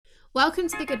Welcome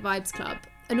to the Good Vibes Club,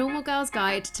 a normal girl's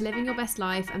guide to living your best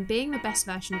life and being the best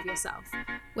version of yourself.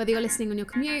 Whether you're listening on your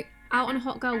commute, out on a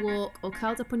hot girl walk, or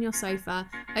curled up on your sofa,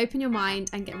 open your mind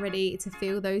and get ready to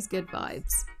feel those good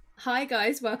vibes. Hi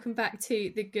guys, welcome back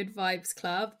to the Good Vibes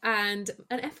Club and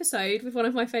an episode with one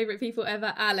of my favourite people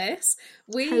ever, Alice.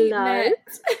 We met...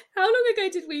 How long ago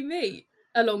did we meet?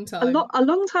 A long time. A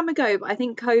long time ago, but I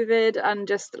think COVID and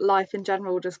just life in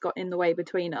general just got in the way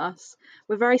between us.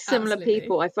 We're very similar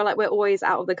people. I feel like we're always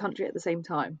out of the country at the same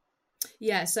time.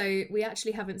 Yeah, so we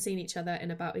actually haven't seen each other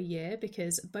in about a year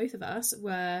because both of us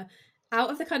were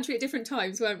out of the country at different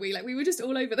times, weren't we? Like, we were just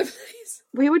all over the place.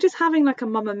 We were just having like a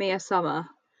Mamma Mia summer,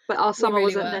 but our summer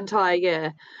wasn't an entire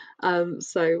year.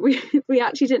 So we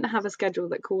actually didn't have a schedule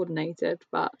that coordinated,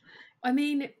 but... I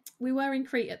mean, we were in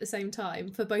Crete at the same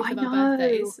time for both of our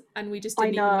birthdays, and we just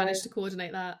didn't even manage to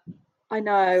coordinate that. I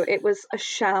know, it was a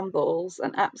shambles,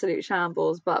 an absolute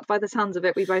shambles, but by the sounds of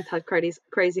it, we both had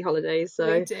crazy holidays.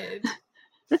 So we did.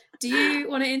 Do you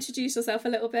want to introduce yourself a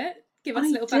little bit? Give us a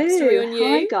little backstory on you.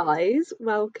 Hi guys,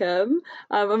 welcome.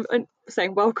 I'm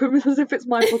saying welcome as if it's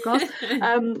my podcast.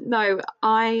 No,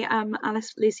 I am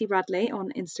Alice Lucy Bradley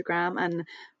on Instagram, and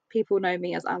people know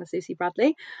me as Alice Lucy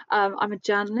Bradley. I'm a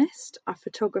journalist, a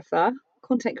photographer,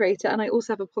 content creator, and I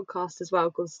also have a podcast as well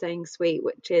called Staying Sweet,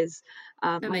 which is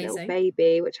my little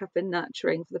baby, which I've been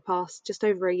nurturing for the past just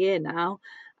over a year now.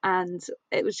 And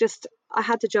it was just, I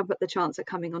had to jump at the chance at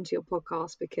coming onto your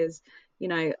podcast because, you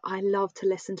know, I love to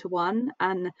listen to one,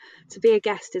 and to be a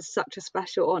guest is such a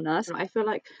special honour. So I feel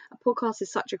like a podcast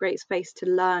is such a great space to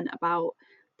learn about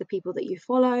the people that you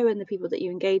follow and the people that you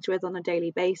engage with on a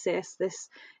daily basis. This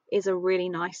is a really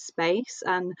nice space,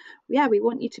 and yeah, we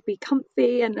want you to be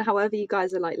comfy, and however you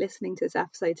guys are like listening to this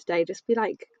episode today, just be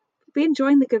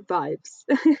enjoying the good vibes.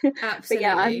 Absolutely. But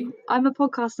yeah, I'm a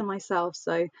podcaster myself,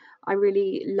 so I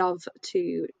really love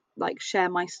to like share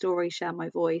my story, share my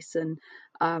voice, and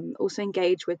also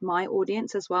engage with my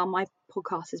audience as well. My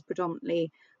podcast is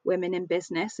predominantly women in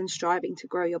business and striving to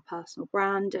grow your personal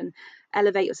brand and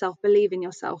elevate yourself, believe in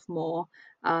yourself more,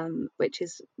 which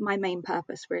is my main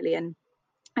purpose really. And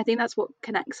I think that's what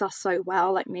connects us so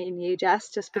well, like me and you, Jess,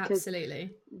 just because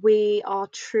we are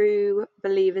true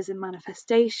believers in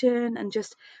manifestation, and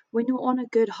just when you're on a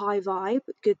good high vibe,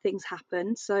 good things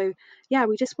happen. So yeah,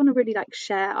 we just want to really like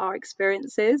share our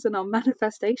experiences and our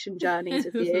manifestation journeys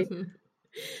with you.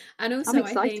 And also, I'm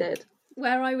excited. I think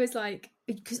where I was like,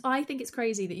 because I think it's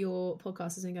crazy that your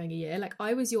podcast has been going a year. Like,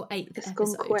 I was your 8th episode.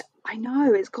 Gone quick. I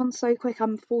know, it's gone so quick.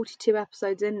 I'm 42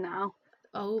 episodes in now.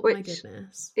 Oh my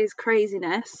goodness. Is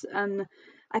craziness. And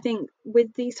I think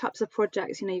with these types of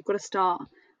projects, you know, you've got to start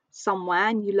somewhere,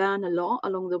 and you learn a lot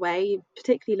along the way. You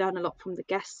particularly learn a lot from the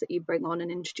guests that you bring on and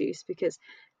introduce, because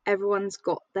everyone's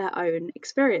got their own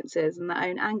experiences and their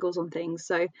own angles on things.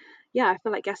 So yeah, I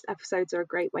feel like guest episodes are a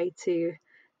great way to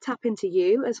tap into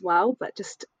you as well, but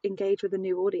just engage with a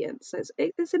new audience. So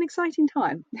it's an exciting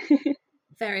time.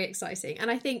 Very exciting.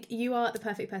 And I think you are the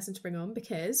perfect person to bring on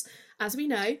because, as we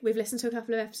know, we've listened to a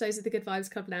couple of episodes of the Good Vibes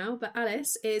Club now, but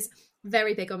Alice is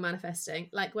very big on manifesting.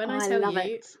 Like, when I tell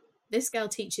you, this girl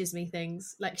teaches me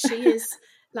things. Like, she is...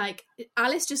 Like,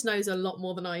 Alice just knows a lot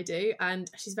more than I do,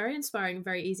 and she's very inspiring and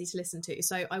very easy to listen to.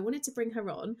 So I wanted to bring her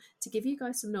on to give you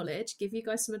guys some knowledge, give you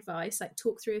guys some advice, like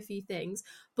talk through a few things,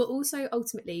 but also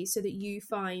ultimately so that you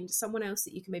find someone else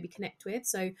that you can maybe connect with.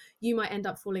 So you might end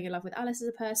up falling in love with Alice as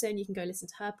a person. You can go listen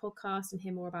to her podcast and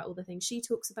hear more about all the things she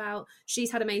talks about.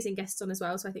 She's had amazing guests on as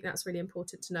well, so I think that's really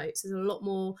important to note. So there's a lot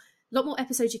more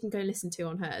episodes you can go and listen to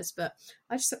on hers, but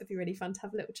I just thought it'd be really fun to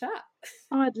have a little chat.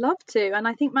 Oh, I'd love to. And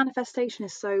I think manifestation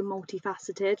is so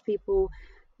multifaceted. People,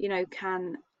 you know,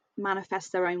 can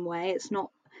manifest their own way. It's not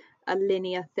a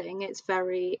linear thing. It's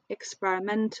very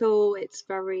experimental. It's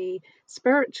very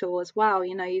spiritual as well.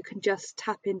 You know, you can just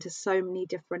tap into so many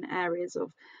different areas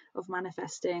of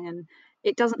manifesting, and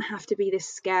it doesn't have to be this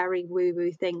scary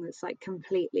woo-woo thing that's like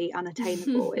completely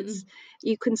unattainable.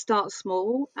 You can start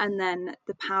small, and then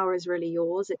the power is really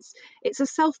yours. It's a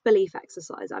self-belief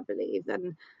exercise, I believe,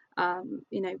 and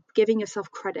you know, giving yourself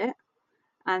credit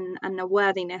and a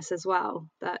worthiness as well,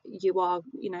 that you are,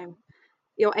 you know,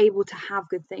 you're able to have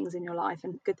good things in your life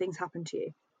and good things happen to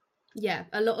you. Yeah,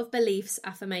 a lot of beliefs,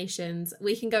 affirmations.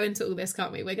 We can go into all this,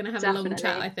 can't we? We're going to have a long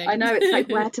chat, I think. I know, it's like,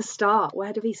 where to start?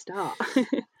 Where do we start?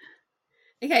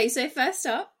 Okay, so first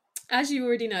up, as you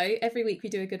already know, every week we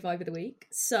do a good vibe of the week.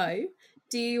 So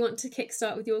do you want to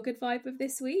kickstart with your good vibe of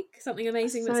this week? Something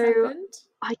amazing that's happened?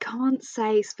 I can't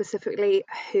say specifically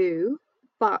who,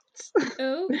 but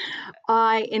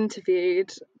I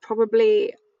interviewed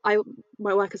probably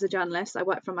my work as a journalist. I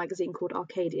work for a magazine called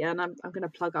Arcadia, and I'm going to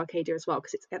plug Arcadia as well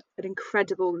because it's an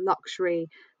incredible luxury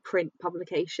print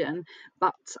publication.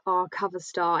 But our cover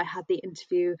star, I had the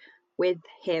interview with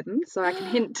him, so I can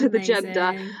hint to the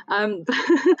gender.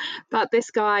 But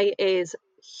this guy is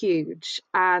huge,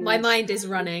 and my mind is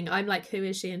running. I'm like, who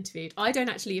is she interviewed? I don't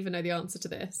actually even know the answer to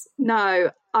this.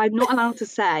 No, I'm not allowed to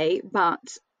say,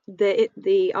 but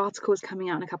the article is coming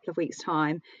out in a couple of weeks'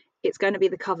 time. It's going to be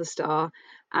the cover star,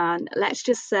 and let's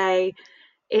just say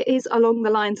it is along the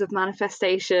lines of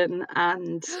manifestation,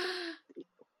 and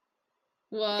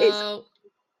Whoa.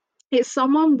 it's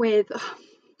someone with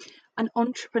an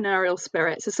entrepreneurial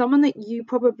spirit. So someone that you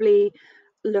probably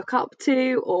look up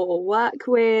to or work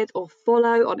with or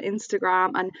follow on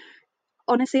Instagram. And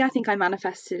honestly, I think I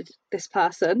manifested this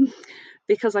person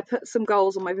because I put some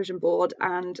goals on my vision board,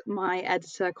 and my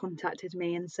editor contacted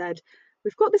me and said,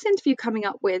 we've got this interview coming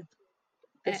up with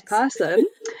this person.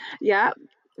 Yeah.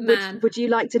 Would you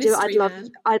like to do it?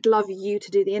 I'd love you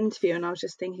to do the interview. And I was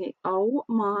just thinking, oh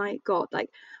my God, like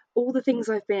all the things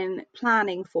I've been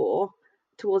planning for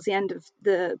towards the end of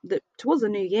towards the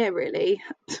new year, really,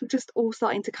 just all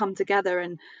starting to come together.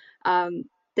 And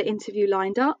the interview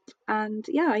lined up, and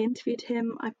yeah, I interviewed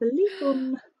him, I believe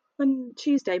on Monday,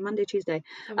 Tuesday.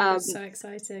 Oh my God, so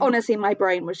exciting. Honestly, my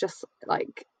brain was just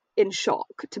like in shock,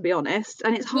 to be honest.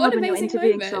 And it's hard when you're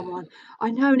interviewing someone. I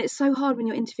know, and it's so hard when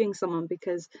you're interviewing someone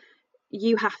because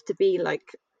you have to be like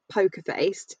poker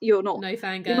faced. You're not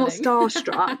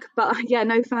starstruck, but yeah,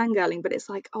 no fangirling. But it's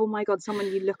like, oh my God, someone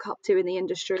you look up to in the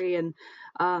industry, and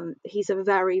he's a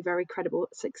very, very credible,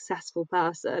 successful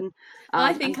person.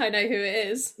 I think I know who it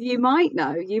is. You might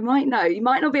know. You might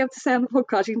not be able to say on the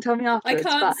podcast. You can tell me afterwards. I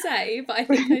can't say, but I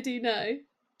think I do know.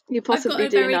 You possibly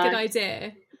do know. I've got a very good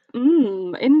idea.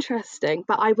 Interesting.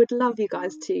 But I would love you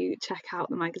guys to check out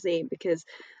the magazine because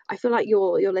I feel like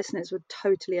your listeners would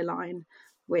totally align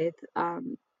with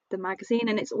the magazine,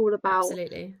 and it's all about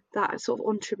that sort of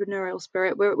entrepreneurial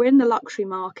spirit. We're in the luxury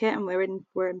market, and we're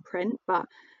in print, but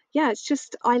yeah, it's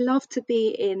just I love to be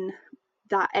in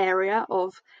that area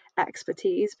of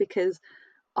expertise because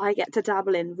I get to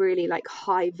dabble in really like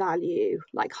high value,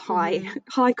 like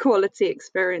high quality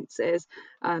experiences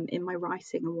in my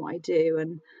writing and what I do.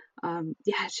 And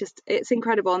yeah, it's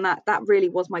incredible. And that really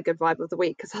was my good vibe of the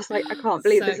week because I was like, I can't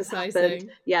believe this has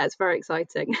happened. Yeah, it's very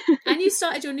exciting. And you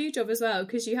started your new job as well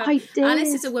because you have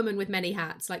Alice is a woman with many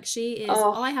hats. Like she is,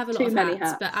 I have a lot of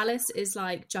hats, but Alice is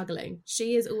like juggling.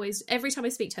 She is always, every time I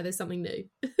speak to her, there's something new.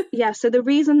 Yeah, so the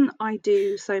reason I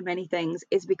do so many things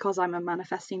is because I'm a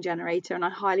manifesting generator, and I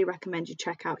highly recommend you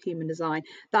check out Human Design.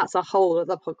 That's a whole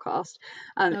other podcast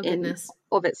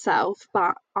of itself,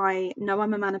 but I know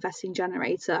I'm a manifesting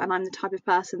generator, and I'm the type of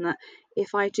person that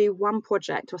if I do one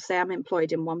project or say I'm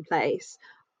employed in one place,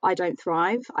 I don't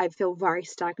thrive. I feel very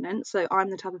stagnant. So I'm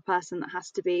the type of person that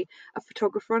has to be a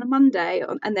photographer on a Monday,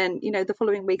 and then the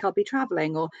following week I'll be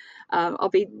traveling, or I'll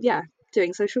be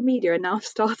doing social media, and now I've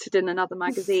started in another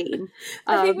magazine.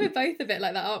 I think we're both a bit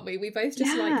like that, aren't we? We both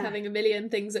just like having a million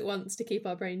things at once to keep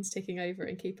our brains ticking over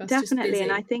and keep us definitely just busy.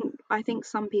 And I think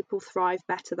some people thrive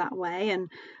better that way,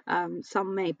 and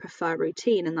some may prefer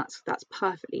routine, and that's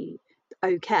perfectly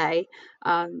okay.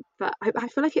 But I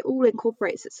feel like it all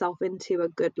incorporates itself into a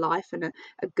good life and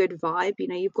a good vibe.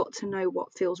 You've got to know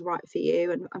what feels right for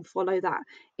you and follow that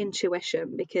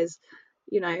intuition, because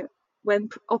when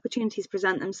opportunities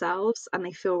present themselves and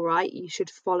they feel right, you should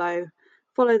follow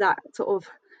that sort of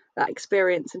that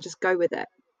experience and just go with it.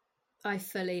 I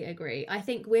fully agree. I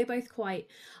think we're both quite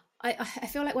I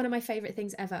feel like one of my favourite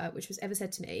things ever, which was ever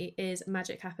said to me, is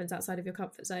magic happens outside of your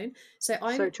comfort zone. So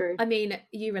true. I mean,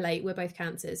 you relate, we're both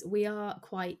Cancers. We are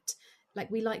quite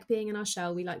like, we like being in our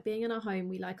shell, we like being in our home,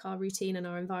 we like our routine and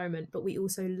our environment, but we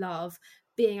also love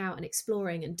being out and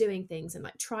exploring and doing things and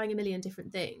like trying a million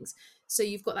different things. So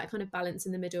you've got that kind of balance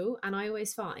in the middle. And I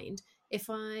always find if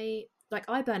I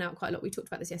burn out quite a lot. We talked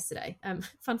about this yesterday.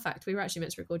 Fun fact, we were actually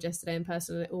meant to record yesterday in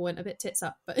person and it all went a bit tits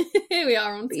up, but here we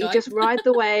are on Skype. You just ride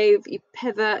the wave, you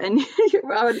pivot, and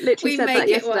I literally said that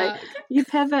yesterday. You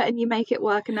pivot and you make it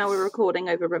work, and now we're recording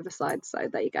over Riverside, so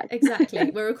there you go.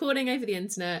 Exactly. We're recording over the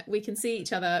internet. We can see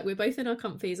each other. We're both in our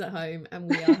comfies at home and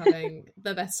we are having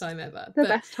the best time ever.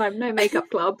 Best time, no makeup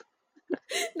club.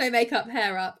 No makeup,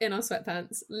 hair up, in our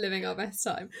sweatpants, living our best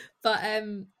time. But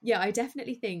yeah, I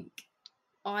definitely think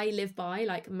I live by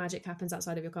like magic happens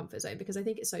outside of your comfort zone, because I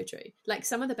think it's so true. Like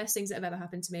some of the best things that have ever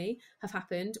happened to me have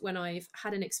happened when I've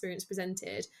had an experience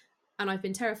presented and I've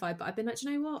been terrified, but I've been like,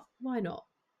 you know what? Why not?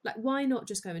 Like, why not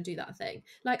just go and do that thing?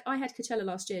 Like, I had Coachella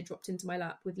last year dropped into my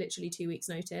lap with literally 2 weeks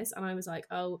notice, and I was like,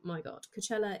 oh my god,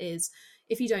 Coachella is,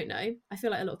 if you don't know, I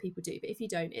feel like a lot of people do, but if you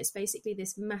don't, it's basically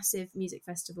this massive music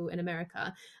festival in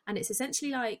America, and it's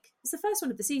essentially like, it's the first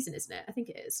one of the season, isn't it? I think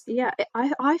it is. Yeah,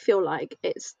 I feel like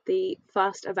it's the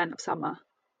first event of summer.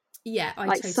 Yeah, I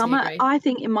like totally summer agree. I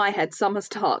think in my head summer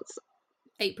starts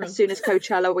April. As soon as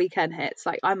Coachella weekend hits.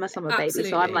 Like, I'm a summer baby,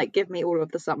 so I'm like, give me all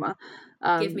of the summer.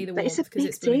 Give me the but warmth, it's a because big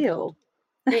it's blooming deal. cold.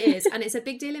 It is, and it's a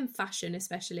big deal in fashion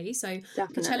especially. So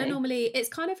Definitely. Coachella normally, it's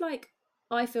kind of like,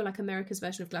 I feel like America's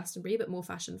version of Glastonbury, but more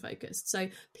fashion focused. So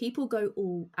people go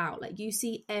all out. Like, you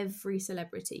see every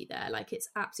celebrity there. Like, it's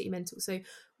absolutely mental. So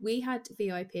we had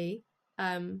VIP.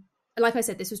 Like I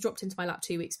said, this was dropped into my lap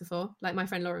 2 weeks before. Like, my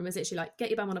friend Lauren was literally like,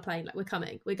 get your bum on a plane. Like, we're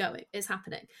coming, we're going, it's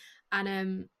happening.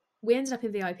 And we ended up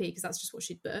in VIP because that's just what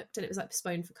she'd booked, and it was like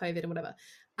postponed for COVID and whatever.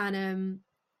 And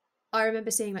I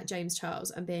remember seeing like James Charles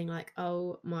and being like,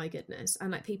 oh my goodness, and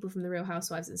like people from the Real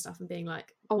Housewives and stuff, and being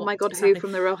like, oh my god, who happening?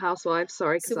 From the Real Housewives?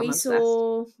 Sorry, because So I'm we obsessed.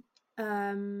 saw,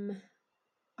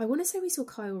 I want to say we saw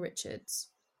Kyle Richards.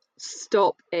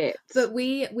 Stop it. But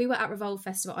we were at Revolve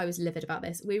Festival. I was livid about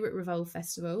this. We were at Revolve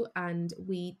Festival, and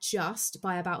we just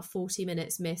by about 40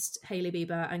 minutes missed Hailey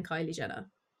Bieber and Kylie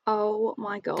Jenner. Oh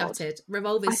my god. Gutted.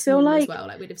 Revolve is I feel small like as well.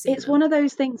 Like, we'd have seen it's them. one of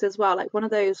those things as well, like one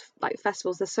of those like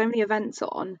festivals, there's so many events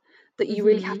on that you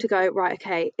really have to go, right,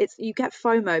 okay, it's, you get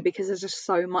FOMO because there's just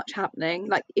so much happening.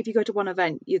 Like, if you go to one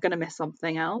event, you're going to miss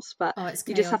something else, but it's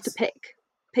you just have to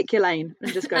pick your lane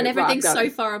and just go. And everything's right, so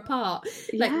far apart.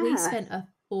 Yeah. Like, we spent a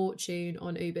fortune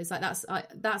on Ubers. Like,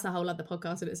 that's a whole other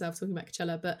podcast in itself, talking about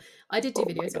Coachella, but I did do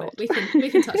videos on it. We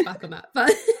can touch back on that.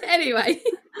 But anyway,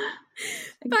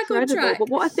 back on track. But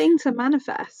what a thing to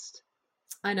manifest.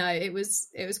 I know, it was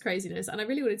craziness, and I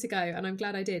really wanted to go, and I'm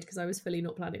glad I did, because I was fully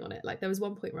not planning on it. Like, there was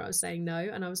one point where I was saying no,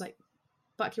 and I was like,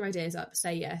 back your ideas up,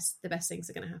 say yes, the best things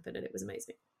are going to happen, and it was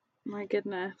amazing. My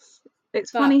goodness.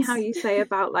 It's funny how you say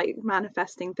about like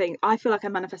manifesting things. I feel like I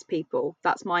manifest people.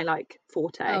 That's my like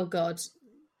forte. Oh god.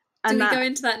 Do we go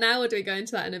into that now, or do we go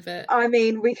into that in a bit? I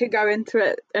mean, we could go into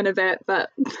it in a bit, but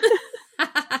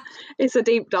it's a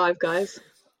deep dive, guys.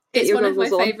 It's one of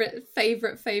my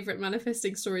favorite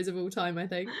manifesting stories of all time, I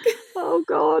think. Oh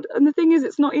god. And the thing is,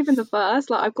 it's not even the first.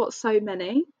 Like, I've got so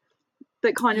many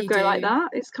that kind of go like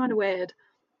that. It's kind of weird.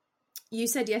 You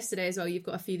said yesterday as well, you've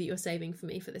got a few that you're saving for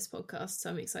me for this podcast, so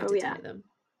I'm excited to hear them.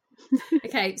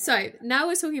 Okay, so now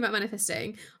we're talking about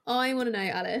manifesting. I want to know,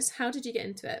 Alice, how did you get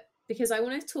into it? Because I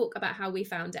want to talk about how we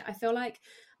found it. I feel like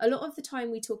a lot of the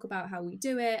time we talk about how we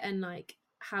do it, and like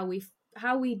how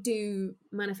we do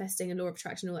manifesting and law of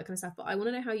attraction, all that kind of stuff, but I want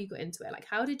to know how you got into it. Like,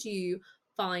 how did you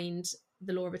find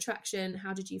the law of attraction?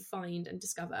 How did you find and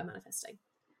discover manifesting?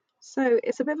 So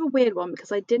it's a bit of a weird one,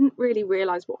 because I didn't really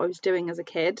realise what I was doing as a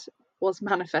kid was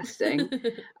manifesting.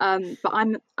 But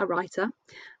I'm a writer,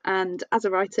 and as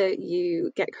a writer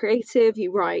you get creative,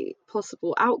 you write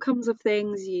possible outcomes of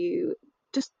things, you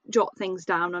just jot things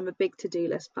down. I'm a big to-do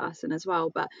list person as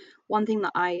well, but one thing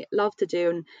that I love to do,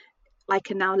 and I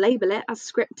can now label it as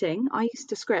scripting. I used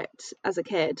to script as a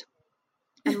kid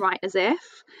and write as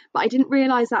if, but I didn't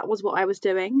realise that was what I was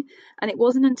doing. And it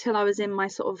wasn't until I was in my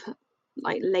sort of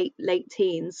like late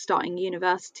teens, starting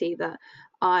university, that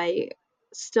I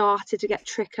started to get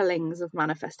tricklings of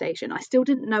manifestation. I still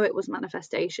didn't know it was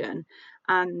manifestation,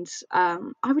 and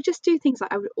I would just do things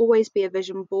like, I would always be a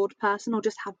vision board person, or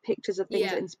just have pictures of things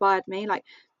that inspired me, like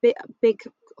big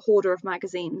hoarder of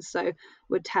magazines, so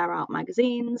would tear out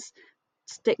magazines,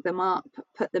 stick them up,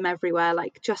 put them everywhere,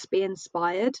 like just be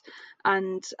inspired.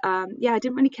 And I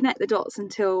didn't really connect the dots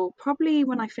until probably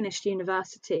when I finished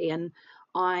university, and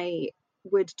I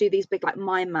would do these big like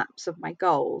mind maps of my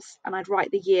goals, and I'd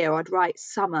write the year, I'd write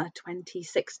summer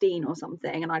 2016 or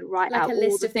something, and I'd write like out a all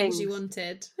list the of things you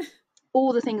wanted,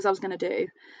 all the things I was going to do.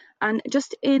 And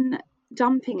just in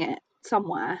dumping it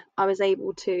somewhere, I was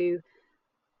able to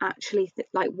actually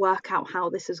work out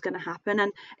how this is going to happen.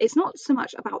 And it's not so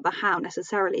much about the how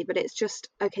necessarily, but it's just,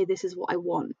 okay, this is what I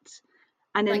want.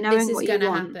 And in knowing what you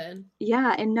want,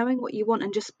 in knowing what you want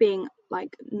and just being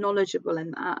like knowledgeable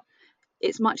in that,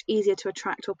 it's much easier to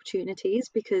attract opportunities,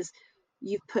 because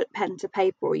you've put pen to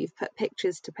paper, or you've put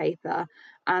pictures to paper,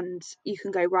 and you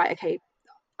can go, right, okay,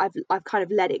 I've kind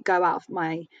of let it go out of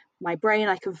my brain.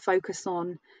 I can focus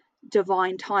on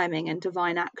divine timing and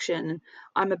divine action.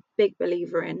 I'm a big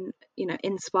believer in,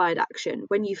 inspired action.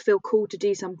 When you feel called to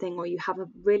do something, or you have a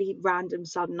really random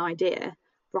sudden idea,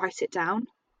 write it down.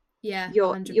 Yeah,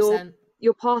 100%.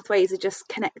 Your pathways are just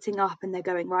connecting up, and they're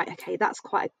going, right, okay, that's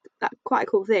quite a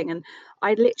cool thing. And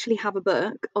I literally have a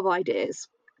book of ideas,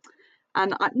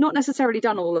 And I've not necessarily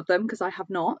done all of them because I have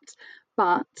not,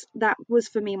 but that was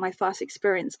for me my first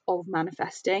experience of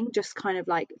manifesting, just kind of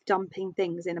like dumping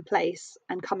things in a place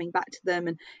and coming back to them.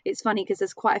 And it's funny because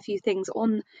there's quite a few things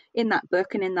on in that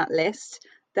book and in that list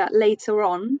that later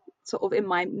on, sort of in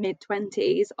my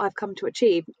mid-20s, I've come to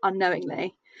achieve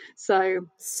unknowingly. So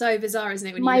bizarre, isn't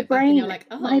it, when you look back and you're like,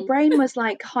 my brain was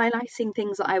like highlighting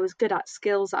things that I was good at,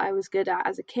 skills that I was good at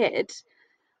as a kid,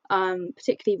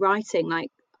 particularly writing.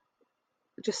 Like,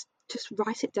 just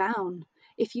write it down.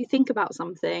 If you think about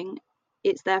something,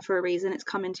 it's there for a reason, it's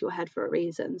come into your head for a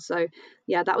reason. So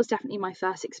yeah, that was definitely my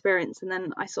first experience. And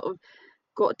then I sort of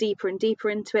got deeper and deeper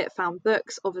into it, found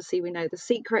books. Obviously, we know The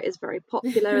Secret is very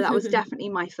popular. That was definitely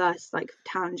my first like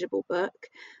tangible book.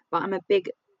 But I'm a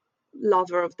big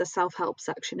lover of the self-help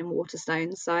section in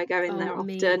Waterstones, so I go in there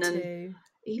often. And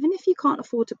even if you can't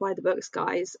afford to buy the books,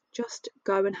 guys, just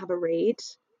go and have a read.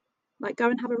 Like,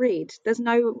 go and have a read. There's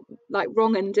no like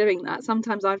wrong in doing that.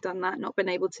 Sometimes I've done that, not been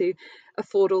able to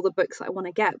afford all the books that I want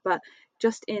to get, but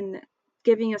just in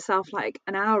giving yourself like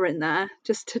an hour in there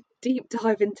just to deep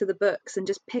dive into the books and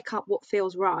just pick up what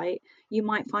feels right, you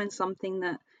might find something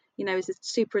that, you know, is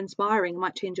super inspiring,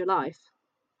 might change your life.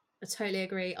 I totally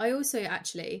agree.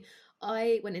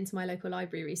 I went into my local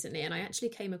library recently and I actually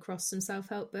came across some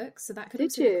self-help books. So that could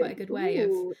also be quite a good way of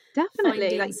definitely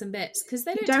finding like some bits, because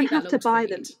they you don't take have that long to buy read.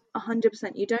 them.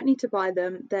 100%. You don't need to buy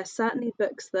them. There's certainly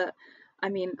books that, I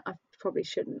mean, I probably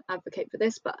shouldn't advocate for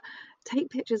this, but take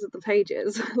pictures of the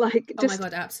pages. Like, oh my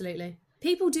God, absolutely.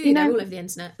 People do. You know, they're all over the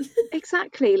internet.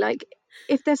 Exactly. Like,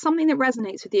 if there's something that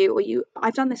resonates with you, or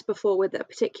I've done this before with a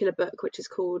particular book, which is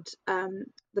called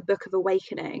The Book of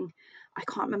Awakening. I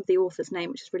can't remember the author's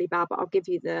name, which is really bad, but I'll give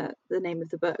you the name of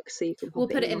the book so you can we'll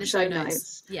put it in the show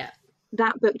notes. Yeah.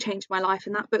 That book changed my life,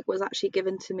 and that book was actually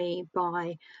given to me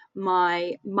by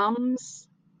my mum's,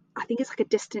 I think it's like a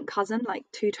distant cousin, like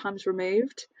 2 times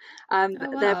removed. Oh,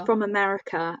 wow. They're from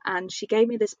America, and she gave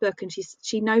me this book, and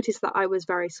she noticed that I was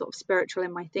very sort of spiritual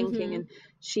in my thinking, and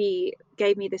she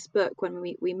gave me this book when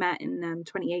we met in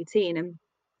 2018, and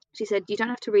she said, you don't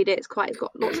have to read it, it's got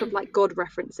lots of like God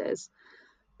references,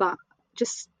 but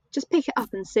just pick it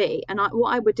up and see. And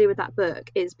what I would do with that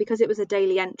book is, because it was a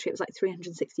daily entry, it was like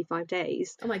 365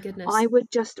 days. Oh my goodness. I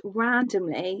would just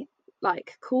randomly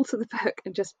like call to the book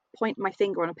and just point my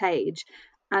finger on a page.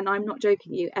 And I'm not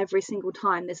joking you, every single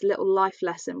time this little life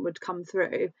lesson would come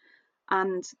through.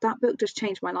 And that book just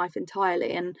changed my life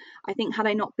entirely. And I think had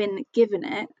I not been given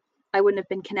it, I wouldn't have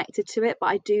been connected to it. But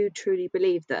I do truly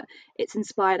believe that it's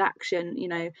inspired action, you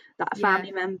know, that a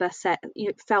family member said, you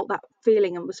know, felt that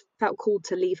feeling and felt called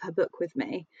to leave her book with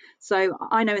me. So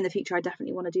I know in the future I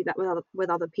definitely want to do that with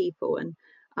other people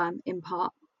and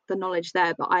impart the knowledge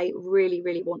there. But I really,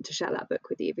 really want to share that book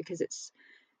with you because it's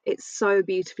so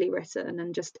beautifully written,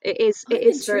 and just it is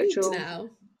spiritual now.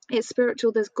 It's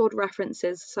spiritual. There's God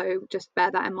references, so just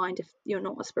bear that in mind if you're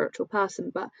not a spiritual person.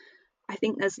 But I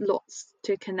think there's lots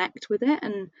to connect with it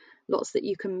and lots that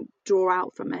you can draw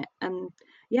out from it. And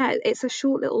yeah, it's a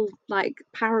short little like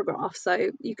paragraph,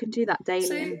 so you can do that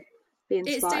daily and be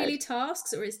inspired. It's daily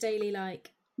tasks, or it's daily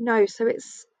like? No, so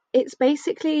it's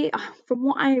basically, from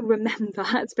what I remember,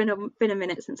 it's been a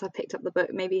minute since I picked up the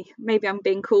book. Maybe I'm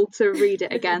being called to read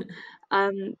it again.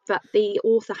 But the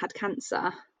author had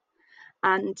cancer,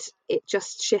 and it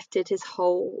just shifted his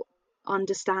whole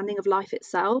understanding of life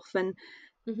itself. And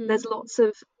there's lots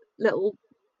of little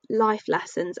life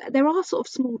lessons. There are sort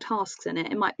of small tasks in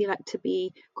it. It might be like to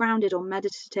be grounded or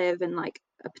meditative and like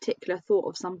a particular thought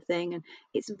of something, and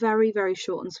it's very, very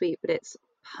short and sweet, but it's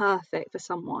perfect for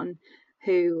someone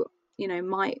who, you know,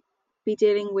 might be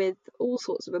dealing with all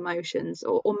sorts of emotions,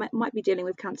 or might be dealing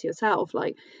with cancer yourself.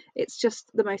 Like, it's just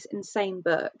the most insane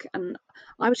book. And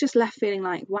I was just left feeling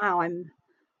like, wow,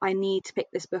 I need to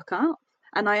pick this book up,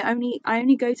 and I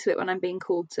only go to it when I'm being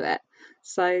called to it.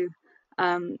 So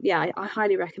yeah, I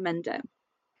highly recommend it.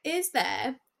 Is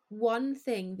there one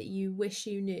thing that you wish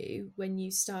you knew when you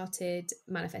started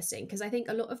manifesting? Because I think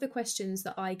a lot of the questions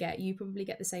that I get, you probably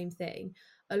get the same thing.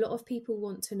 A lot of people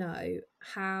want to know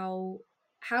how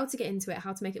to get into it,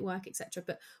 how to make it work, etc.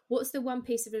 But what's the one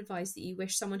piece of advice that you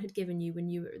wish someone had given you when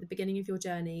you were at the beginning of your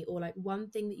journey, or like one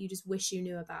thing that you just wish you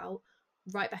knew about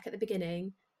right back at the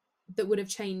beginning that would have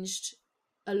changed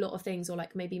a lot of things, or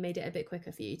like maybe made it a bit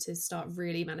quicker for you to start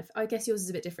really I guess yours is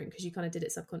a bit different because you kind of did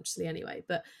it subconsciously anyway,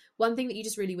 but one thing that you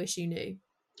just really wish you knew?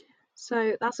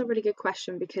 So that's a really good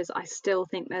question, because I still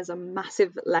think there's a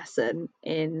massive lesson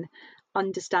in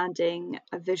understanding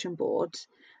a vision board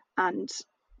and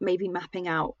maybe mapping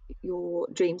out your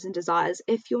dreams and desires.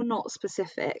 If you're not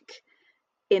specific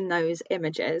in those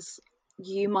images,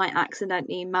 you might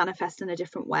accidentally manifest in a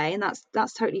different way, and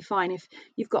that's totally fine. If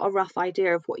you've got a rough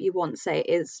idea of what you want, say it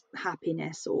is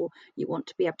happiness, or you want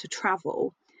to be able to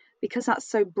travel, because that's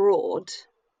so broad,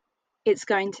 it's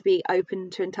going to be open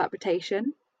to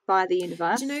interpretation by the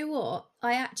universe. Do you know what?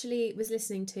 I actually was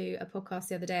listening to a podcast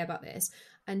the other day about this,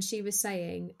 and she was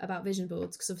saying about vision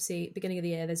boards, because obviously beginning of the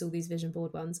year there's all these vision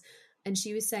board ones, and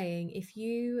she was saying if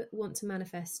you want to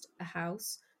manifest a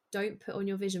house, don't put on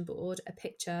your vision board a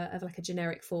picture of like a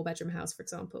generic 4-bedroom house, for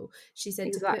example. She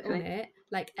said to put on it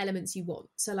like elements you want.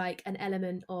 So like an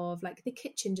element of like the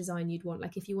kitchen design you'd want.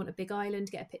 Like if you want a big island,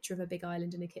 get a picture of a big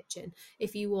island in a kitchen.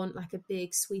 If you want like a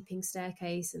big sweeping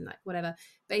staircase and like whatever,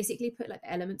 basically put like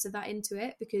elements of that into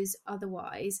it, because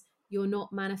otherwise you're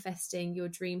not manifesting your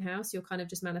dream house. You're kind of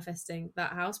just manifesting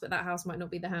that house, but that house might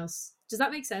not be the house. Does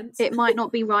that make sense? It might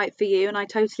not be right for you, and I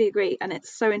totally agree. And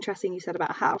it's so interesting you said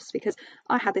about a house, because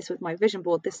I had this with my vision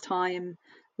board this time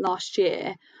last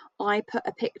year. I put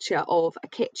a picture of a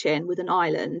kitchen with an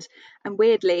island, and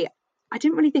weirdly, I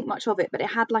didn't really think much of it, but it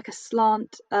had like a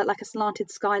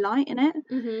slanted skylight in it.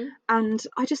 Mm-hmm. And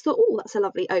I just thought, oh, that's a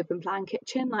lovely open plan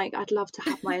kitchen. Like, I'd love to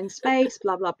have my own space,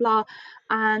 blah, blah, blah.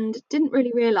 And didn't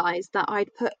really realise that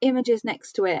I'd put images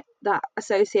next to it that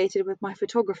associated with my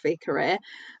photography career.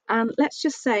 And let's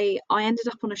just say I ended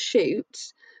up on a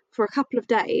shoot for a couple of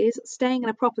days, staying in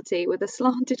a property with a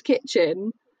slanted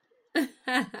kitchen,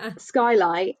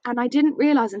 skylight, and I didn't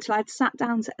realise until I'd sat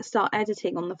down to start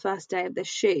editing on the first day of this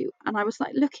shoot, and I was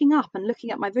like looking up and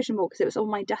looking at my vision board because it was on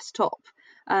my desktop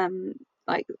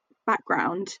like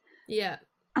background, and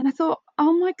I thought,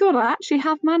 oh my god, I actually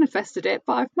have manifested it,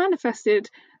 but I've manifested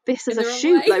this as a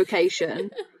shoot location.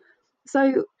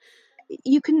 So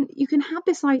you can have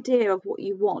this idea of what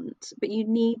you want, but you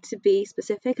need to be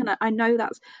specific. And I know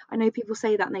people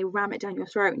say that and they ram it down your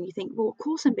throat, and you think, well, of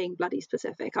course I'm being bloody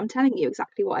specific, I'm telling you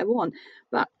exactly what I want.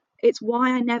 But it's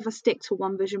why I never stick to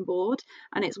one vision board,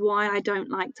 and it's why I don't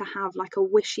like to have like a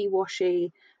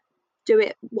wishy-washy, do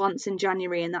it once in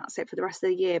January and that's it for the rest of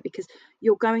the year, because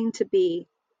you're going to be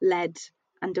led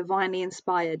and divinely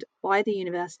inspired by the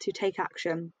universe to take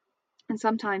action. And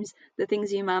sometimes the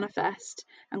things you manifest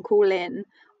and call in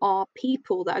are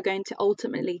people that are going to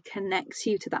ultimately connect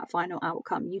you to that final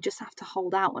outcome. You just have to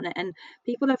hold out on it. And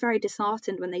people are very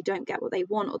disheartened when they don't get what they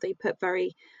want, or they put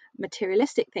very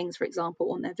materialistic things, for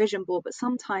example, on their vision board, but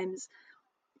sometimes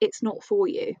it's not for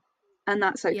you, and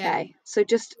that's okay. So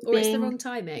just it's the wrong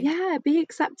timing. Be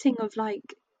accepting of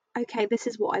like, okay, this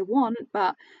is what I want,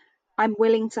 but I'm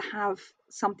willing to have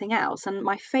something else. And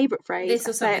my favorite phrase, this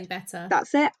or something better.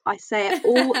 That's it. I say it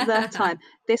all the time.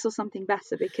 This or something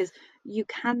better, because you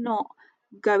cannot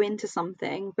go into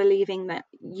something believing that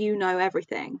you know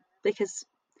everything, because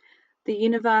the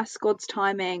universe, God's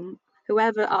timing,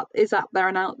 whoever is up there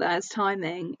and out there's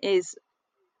timing is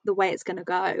the way it's going to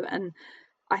go. And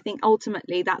I think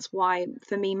ultimately that's why,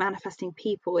 for me, manifesting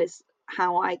people is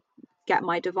how I get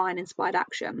my divine inspired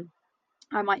action.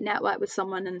 I might network with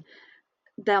someone and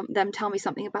them tell me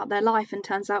something about their life, and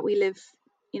turns out we live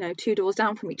 2 doors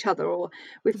down from each other, or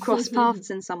we've crossed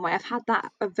paths in some way. I've had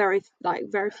that very few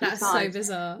times. That's so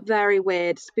bizarre. Very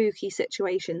weird, spooky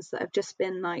situations that have just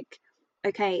been like,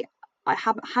 okay, I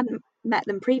hadn't met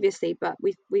them previously, but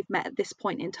we've met at this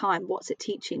point in time. What's it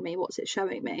teaching me? What's it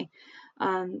showing me?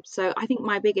 So I think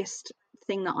my biggest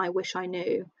thing that I wish I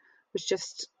knew was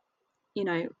just,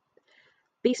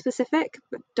 be specific,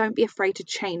 but don't be afraid to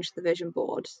change the vision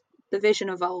board. The vision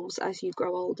evolves as you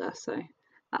grow older. So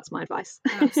that's my advice.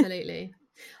 Absolutely.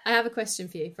 I have a question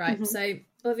for you, right? Mm-hmm. So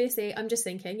obviously I'm just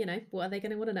thinking, what are they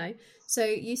going to want to know? So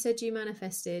you said you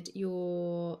manifested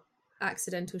your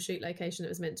accidental shoot location that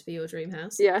was meant to be your dream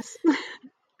house. Yes.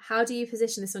 How do you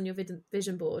position this on your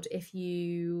vision board?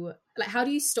 How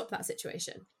do you stop that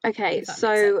situation? Okay,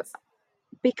 so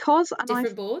because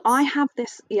different boards? I have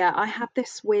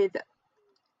this with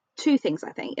two things,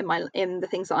 I think, in the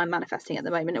things that I'm manifesting at the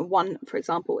moment. And one, for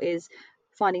example, is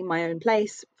finding my own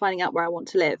place, finding out where I want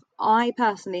to live. I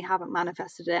personally haven't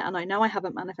manifested it, and I know I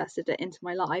haven't manifested it into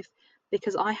my life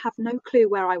because I have no clue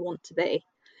where I want to be.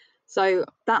 So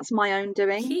that's my own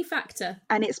doing. Key factor.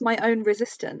 And it's my own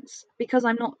resistance, because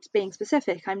I'm not being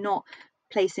specific. I'm not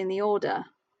placing the order.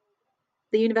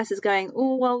 The universe is going,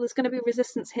 oh, well, there's going to be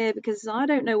resistance here because I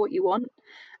don't know what you want.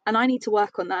 And I need to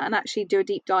work on that and actually do a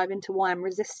deep dive into why I'm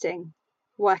resisting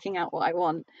working out what I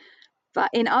want. But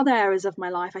in other areas of my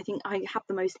life, I think I have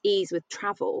the most ease with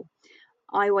travel.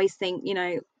 I always think,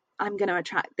 I'm going to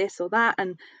attract this or that.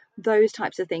 And those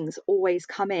types of things always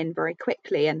come in very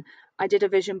quickly. And I did a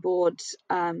vision board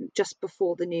just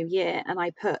before the new year, and I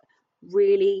put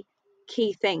really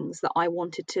key things that I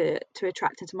wanted to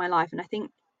attract into my life. And I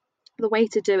think the way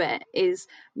to do it is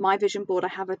my vision board. I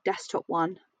have a desktop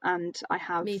one and I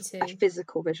have a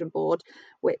physical vision board,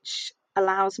 which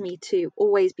allows me to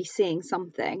always be seeing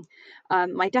something.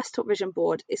 My desktop vision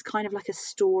board is kind of like a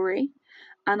story,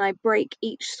 and I break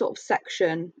each sort of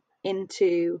section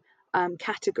into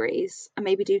categories and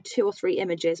maybe do 2 or 3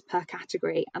 images per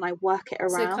category, and I work it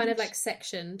around. So kind of like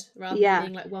sectioned rather than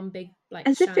being like one big like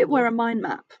as shamble. if it were a mind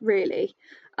map, really.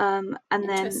 And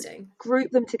then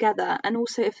group them together. And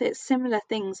also if it's similar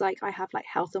things, like I have like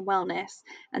health and wellness,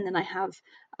 and then I have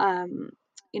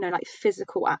like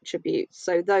physical attributes,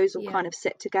 so those all kind of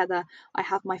sit together. I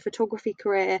have my photography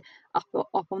career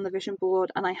up on the vision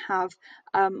board, and I have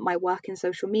my work in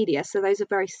social media, so those are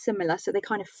very similar, so they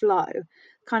kind of flow,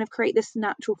 kind of create this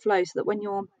natural flow, so that when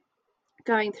you're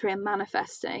going through and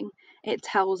manifesting, it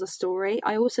tells a story.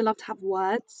 I also love to have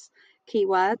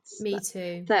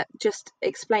keywords that just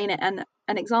explain it. And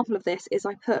an example of this is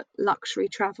I put luxury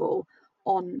travel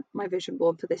on my vision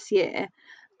board for this year,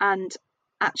 and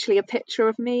actually a picture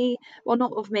of me, well,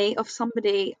 not of me, of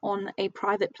somebody on a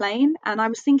private plane. And I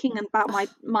was thinking about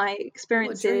my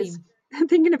experiences,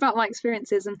 thinking about my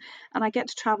experiences, and I get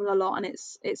to travel a lot, and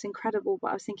it's incredible.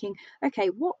 But I was thinking, okay,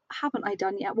 what haven't I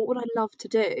done yet? What would I love to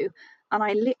do? And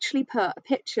I literally put a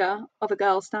picture of a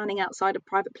girl standing outside a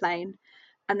private plane,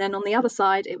 and then on the other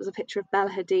side it was a picture of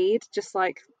Bella Hadid just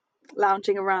like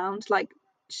lounging around, like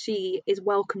she is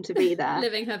welcome to be there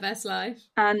living her best life.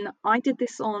 And I did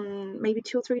this on maybe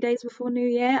 2 or 3 days before New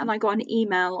Year, and I got an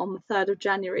email on the 3rd of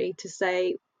January to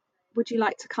say, would you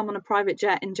like to come on a private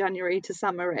jet in January to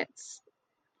St. Moritz?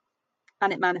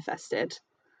 And it manifested,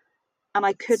 and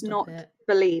I could not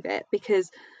believe it, because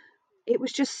it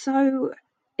was just so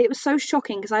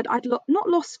shocking, because I'd not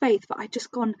lost faith, but I'd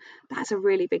just gone, that's a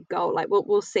really big goal, like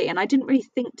we'll see. And I didn't really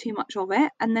think too much of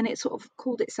it, and then it sort of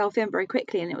called itself in very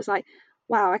quickly, and it was like,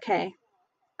 wow, okay,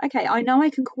 I know I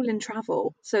can call in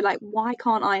travel, so like why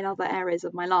can't I in other areas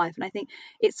of my life? And I think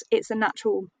it's a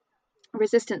natural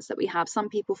resistance that we have. Some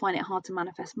people find it hard to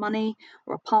manifest money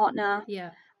or a partner,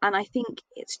 and I think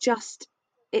it's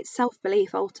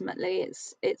self-belief. Ultimately,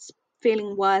 it's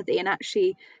feeling worthy and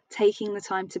actually taking the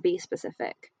time to be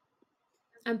specific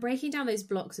and breaking down those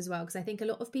blocks as well, because I think a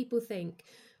lot of people think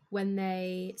when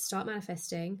they start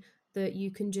manifesting that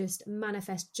you can just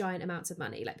manifest giant amounts of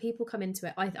money. Like people come into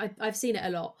it, I've seen it a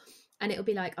lot, and it'll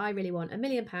be like, I really want £1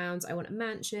 million, I want a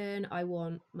mansion, I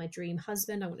want my dream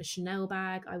husband, I want a Chanel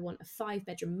bag, I want a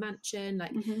 5-bedroom mansion,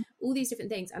 like all these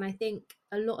different things. And I think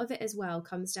a lot of it as well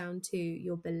comes down to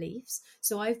your beliefs.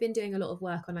 So I've been doing a lot of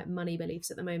work on like money beliefs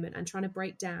at the moment, and trying to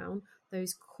break down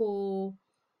those core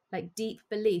like deep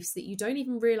beliefs that you don't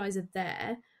even realize are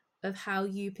there, of how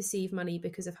you perceive money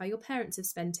because of how your parents have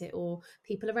spent it, or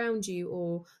people around you,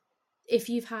 or if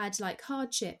you've had like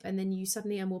hardship and then you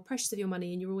suddenly are more precious of your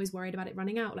money and you're always worried about it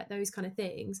running out, like those kind of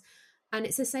things. And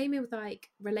it's the same with like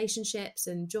relationships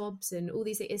and jobs and all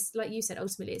these things. It's like you said,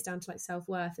 ultimately it's down to like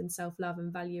self-worth and self-love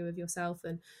and value of yourself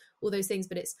and all those things.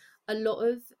 But it's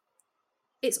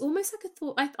almost like a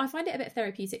thought. I find it a bit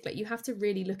therapeutic. Like you have to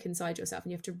really look inside yourself,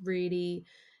 and you have to really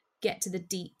get to the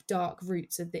deep dark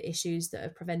roots of the issues that are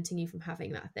preventing you from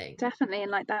having that thing. Definitely. And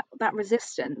like that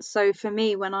resistance. So for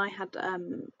me, when I had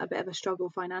a bit of a struggle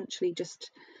financially,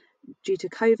 just due to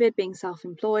COVID, being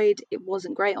self-employed, it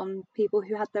wasn't great on people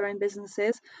who had their own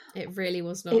businesses. It really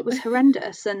was not. It was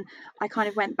horrendous, and I kind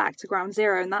of went back to ground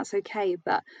zero, and that's okay.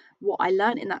 But what I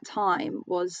learned in that time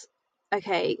was,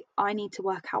 okay, I need to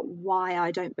work out why I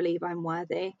don't believe I'm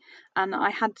worthy. And I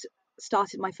had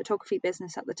started my photography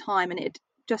business at the time, and it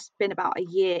just been about a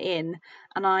year in,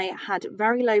 and I had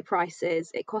very low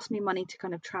prices. It cost me money to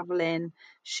kind of travel in,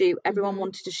 shoot. Everyone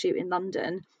wanted to shoot in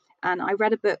London, and I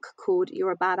read a book called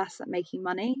You're a Badass at Making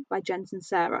Money by Jen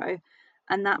Sincero,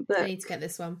 and that book, I need to get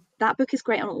this one. That book is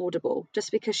great on Audible,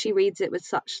 just because she reads it with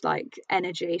such like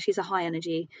energy. She's a high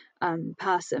energy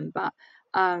person, but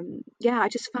I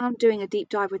just found doing a deep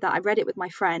dive with that. I read it with my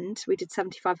friend. We did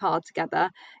 75 Hard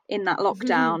together in that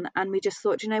lockdown, and we just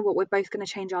thought, you know what, we're both going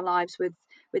to change our lives with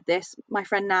this. My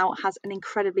friend now has an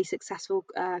incredibly successful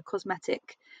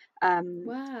cosmetic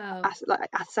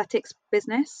aesthetics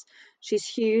business. She's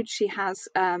huge. She has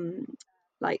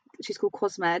she's called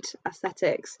Cosmed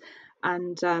Aesthetics,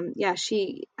 and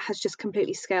she has just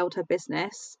completely scaled her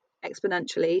business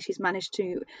exponentially. She's managed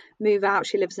to move out.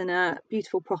 She lives in a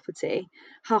beautiful property.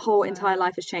 Her whole entire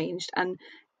life has changed, and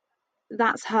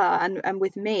that's her. And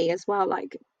with me as well,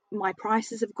 like my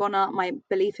prices have gone up, my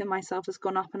belief in myself has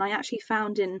gone up, and I actually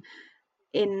found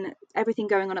in everything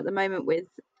going on at the moment with,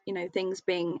 you know, things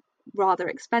being rather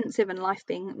expensive and life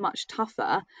being much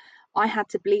tougher, I had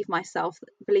to believe in myself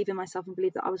and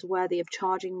believe that I was worthy of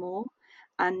charging more.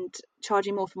 and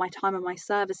charging more for my time and my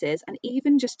services, and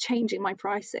even just changing my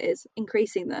prices,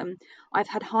 increasing them, I've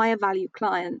had higher value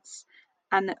clients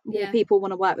and more people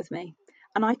want to work with me.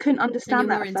 And I couldn't understand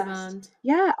that at first. Demand.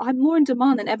 Yeah, I'm more in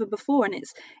demand than ever before. And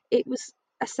it was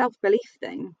a self-belief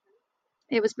thing.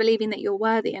 It was believing that you're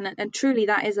worthy. And truly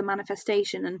that is a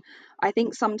manifestation. And I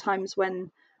think sometimes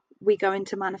when we go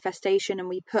into manifestation and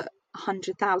we put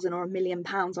 100,000 or £1 million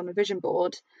on a vision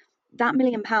board, that £1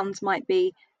 million might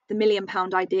be the £1 million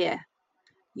idea.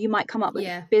 You might come up with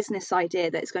a business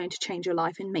idea that's going to change your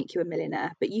life and make you a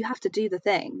millionaire, but you have to do the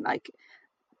thing. Like,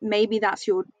 maybe that's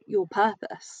your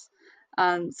purpose.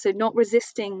 So not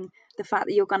resisting the fact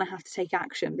that you're going to have to take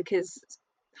action, because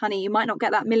honey, you might not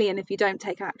get that million if you don't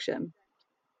take action.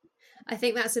 I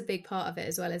think that's a big part of it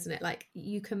as well, isn't it? Like,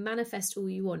 you can manifest all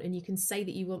you want and you can say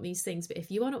that you want these things, but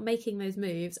if you are not making those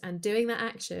moves and doing that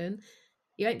action,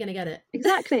 you ain't going to get it.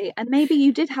 Exactly. And maybe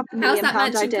you did have the £1 million How's that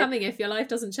mansion idea coming if your life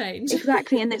doesn't change?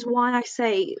 Exactly. And it's why I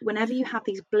say, whenever you have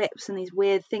these blips and these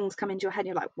weird things come into your head,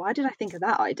 you're like, why did I think of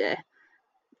that idea?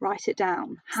 Write it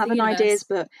down. Have an ideas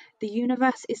book. The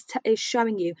universe is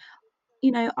showing you.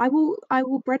 You know, I will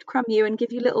breadcrumb you and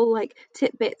give you little like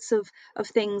tidbits of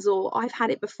things. Or I've had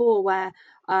it before where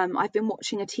I've been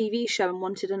watching a TV show and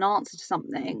wanted an answer to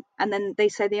something, and then they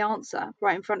say the answer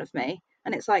right in front of me,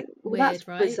 and it's like, well, weird, that's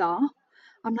right? Bizarre.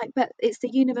 I'm like, but it's the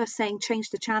universe saying,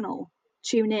 change the channel,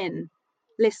 tune in,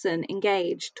 listen,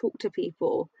 engage, talk to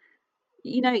people.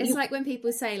 You know, it's like when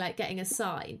people say like getting a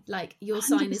sign, like your 100%.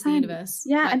 Sign is the universe.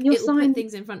 Yeah, like, and your it will sign put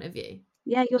things in front of you.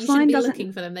 Yeah, your you sign shouldn't be doesn't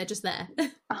looking for them; they're just there.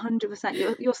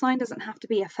 100%. Your sign doesn't have to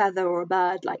be a feather or a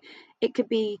bird. Like, it could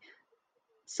be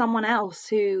someone else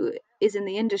who is in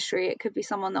the industry. It could be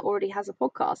someone that already has a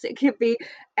podcast. It could be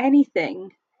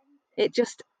anything. It's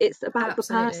about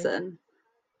Absolutely. The person,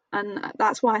 and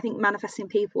that's why I think manifesting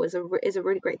people is a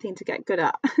really great thing to get good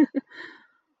at.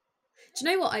 Do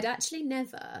you know what? I'd actually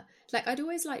never, like, I'd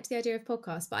always liked the idea of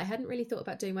podcasts, but I hadn't really thought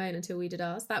about doing my own until we did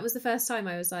ours. That was the first time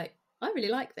I was like, I really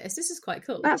like this. This is quite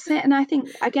cool. That's it. And I think,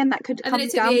 again, that could come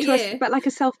down to but like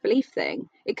a self-belief thing.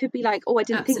 It could be like, oh, I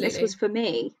didn't think this was for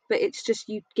me, but it's just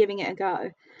you giving it a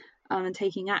go and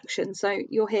taking action. So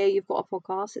you're here, you've got a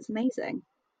podcast. It's amazing.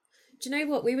 Do you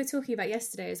know what we were talking about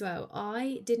yesterday as well?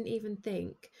 I didn't even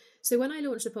think. So when I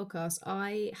launched the podcast,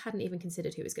 I hadn't even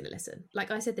considered who was going to listen. Like,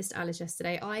 I said this to Alice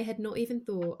yesterday, I had not even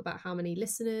thought about how many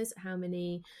listeners, how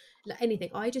many, like, anything.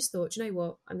 I just thought, do you know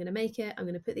what? I'm going to make it. I'm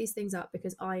going to put these things up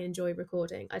because I enjoy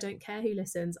recording. I don't care who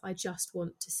listens. I just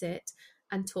want to sit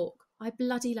and talk. I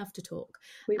bloody love to talk.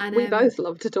 We both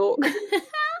love to talk.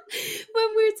 When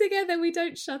we're together, we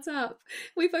don't shut up.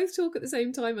 We both talk at the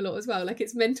same time a lot as well. Like,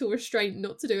 it's mental restraint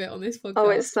not to do it on this podcast. Oh,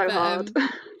 it's so hard.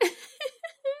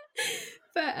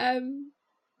 But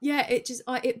yeah,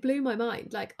 it blew my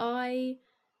mind. Like,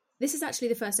 this is actually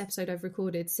the first episode I've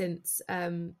recorded since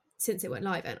it went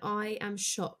live, and I am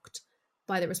shocked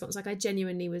by the response. Like, I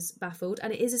genuinely was baffled,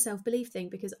 and it is a self-belief thing,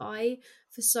 because I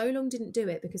for so long didn't do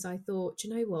it because I thought, do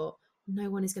you know what? No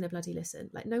one is going to bloody listen.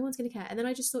 Like, no one's going to care. And then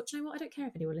I just thought, do you know what? I don't care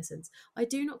if anyone listens. I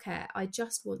do not care. I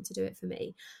just want to do it for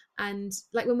me. And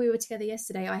like, when we were together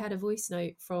yesterday, I had a voice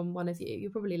note from one of you.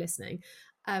 You're probably listening.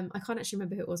 I can't actually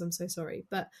remember who it was. I'm so sorry.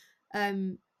 But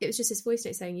it was just this voice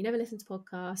note saying, you never listen to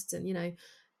podcasts. And, you know,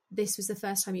 this was the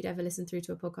first time you'd ever listened through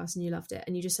to a podcast and you loved it.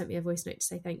 And you just sent me a voice note to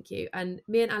say thank you. And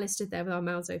me and Alice stood there with our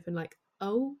mouths open like,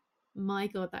 oh my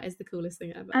God, that is the coolest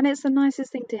thing ever. And it's the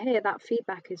nicest thing to hear. That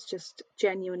feedback is just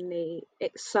genuinely,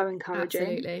 it's so encouraging.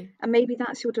 Absolutely. And maybe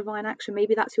that's your divine action.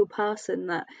 Maybe that's your person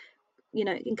that, you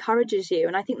know, encourages you.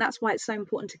 And I think that's why it's so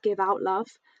important to give out love,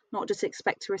 not just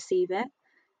expect to receive it.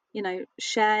 You know,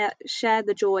 share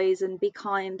the joys and be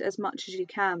kind as much as you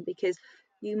can, because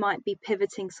you might be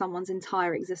pivoting someone's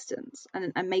entire existence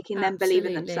and making them believe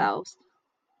in themselves.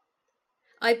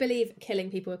 I believe killing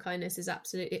people with kindness is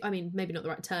absolutely, I mean, maybe not the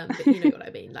right term, but you know what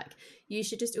I mean. Like, you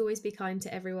should just always be kind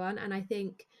to everyone. And I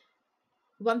think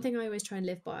one thing I always try and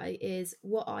live by is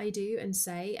what I do and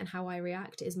say and how I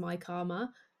react is my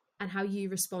karma, and how you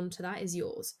respond to that is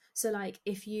yours. So like,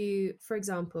 if you, for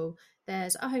example,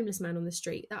 there's a homeless man on the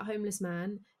street, that homeless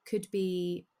man could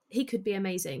be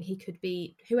amazing. He could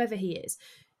be whoever he is.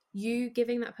 You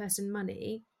giving that person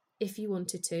money, if you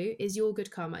wanted to, is your good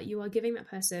karma. You are giving that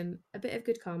person a bit of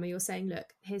good karma. You're saying,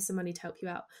 look, here's some money to help you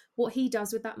out. What he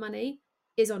does with that money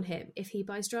is on him. If he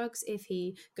buys drugs, if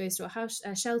he goes to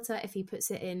a shelter, if he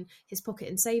puts it in his pocket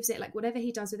and saves it, like, whatever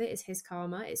he does with it is his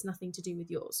karma. It's nothing to do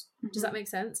with yours. Mm-hmm. Does that make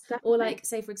sense? Definitely. Or like,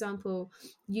 say, for example,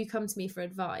 you come to me for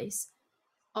advice.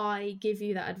 I give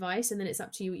you that advice, and then it's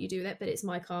up to you what you do with it, but it's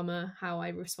my karma, how I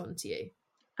respond to you.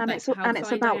 And like, it's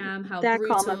about their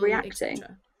karma reacting.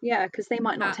 Yeah, because they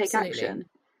might not take Absolutely. action.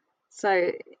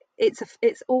 So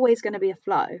it's always going to be a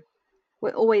flow.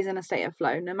 We're always in a state of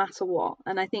flow, no matter what.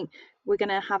 And I think we're going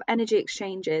to have energy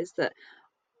exchanges that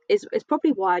is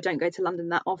probably why I don't go to London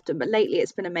that often. But lately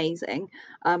it's been amazing,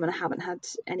 and I haven't had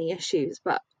any issues.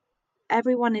 But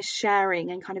everyone is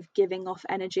sharing and kind of giving off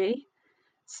energy.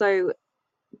 So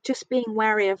just being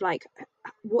wary of like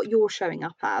what you're showing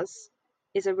up as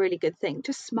is a really good thing.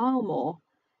 Just smile more,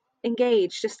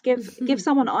 engage, just give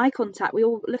someone eye contact. We're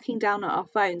all looking down at our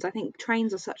phones. I think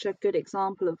trains are such a good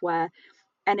example of where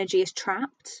energy is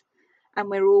trapped and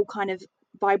we're all kind of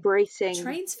vibrating.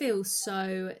 Trains feel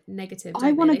so negative, I don't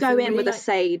they? want to They go feel in really with a like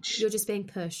sage. you're just being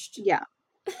pushed. Yeah,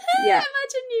 yeah.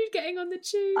 Imagine you getting on the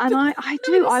tube And I with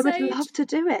do. a I would sage. love to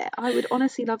do it. I would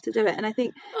honestly love to do it. And I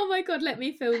think, Oh my God, let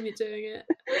me film you doing it.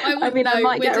 I I want, mean, I no,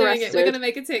 might we're get doing it. We're going arrested. to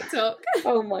make a TikTok.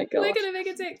 Oh my We're gosh. going to make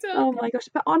a TikTok. Oh my gosh.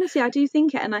 But honestly, I do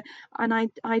think it. And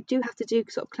I do have to do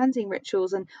sort of cleansing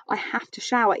rituals, and I have to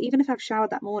shower. Even if I've showered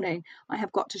that morning, I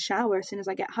have got to shower as soon as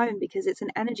I get home because it's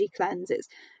an energy cleanse.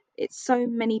 It's so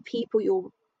many people you're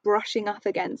brushing up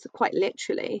against, quite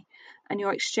literally, and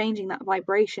you're exchanging that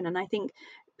vibration. And I think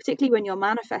particularly when you're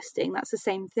manifesting, that's the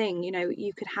same thing. You know,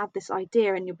 you could have this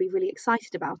idea and you'll be really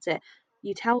excited about it.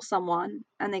 You tell someone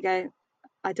and they go,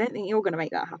 I don't think you're going to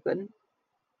make that happen.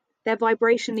 They're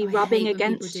vibrationally I rubbing hate when people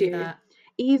against do you. that.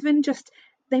 Even just,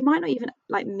 they might not even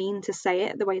like mean to say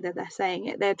it the way that they're saying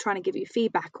it. They're trying to give you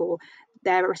feedback or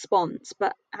their response,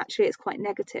 but actually it's quite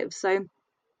negative. So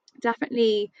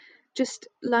definitely just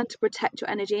learn to protect your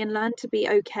energy and learn to be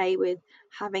okay with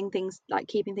having things like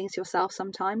keeping things to yourself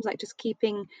sometimes, like just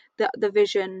keeping the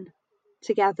vision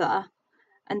together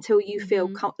until you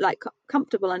feel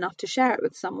comfortable enough to share it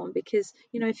with someone. Because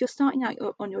you know, if you're starting out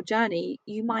on your journey,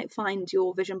 you might find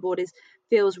your vision board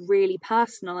feels really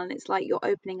personal and it's like you're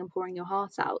opening and pouring your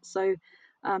heart out. So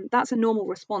that's a normal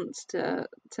response to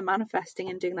manifesting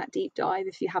and doing that deep dive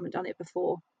if you haven't done it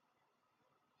before.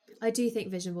 I do think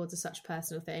vision boards are such a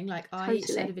personal thing. Like I shared a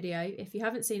Totally. video. If you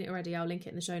haven't seen it already, I'll link it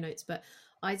in the show notes. But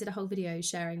I did a whole video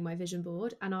sharing my vision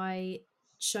board and I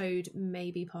showed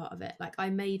maybe part of it. Like I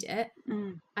made it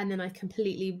and then I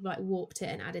completely like warped it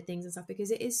and added things and stuff because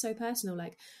it is so personal.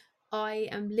 Like I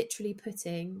am literally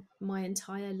putting my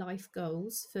entire life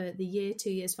goals for the year, 2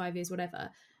 years, 5 years,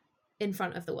 whatever, in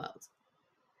front of the world.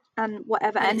 And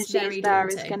whatever And it's energy is very there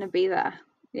is daunting. going to be there.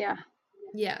 Yeah.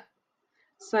 Yeah.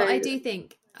 So But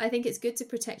I think it's good to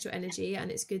protect your energy and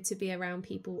it's good to be around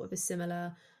people of a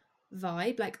similar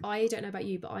vibe. Like I don't know about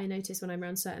you, but I notice when I'm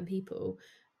around certain people,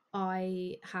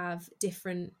 I have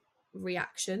different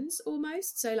reactions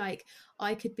almost. So like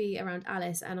I could be around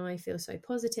Alice and I feel so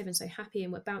positive and so happy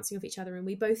and we're bouncing off each other and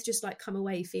we both just like come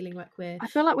away feeling like we're I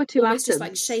feel like we're two almost just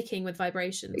like atoms. shaking with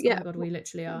vibrations. Oh Yeah, my God, we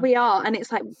literally are. we are. And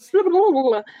it's like blah, blah, blah,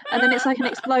 blah, and then it's like an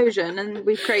explosion and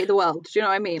we've created the world. Do you know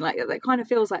what I mean? Like it kind of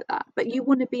feels like that, but you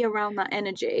want to be around that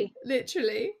energy.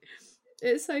 Literally.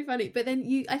 It's so funny. But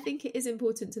then I think it is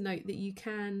important to note that you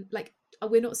can, like,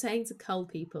 we're not saying to cull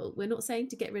people. We're not saying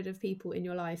to get rid of people in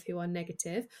your life who are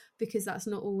negative because that's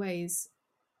not always,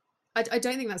 I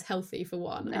don't think that's healthy for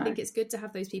one. I No. think it's good to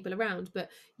have those people around, but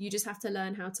you just have to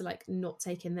learn how to like not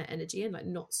take in their energy and like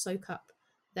not soak up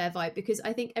their vibe because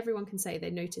I think everyone can say they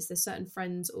notice there's certain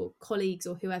friends or colleagues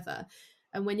or whoever.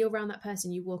 And when you're around that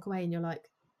person, you walk away and you're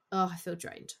like, oh, I feel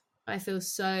drained. I feel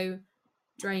so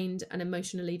drained and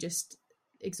emotionally just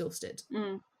exhausted.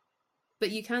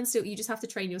 But you just have to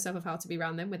train yourself of how to be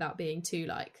around them without being too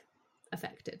like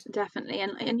affected. Definitely.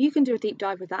 And you can do a deep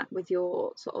dive with that with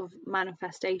your sort of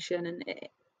manifestation and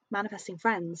manifesting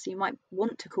friends. You might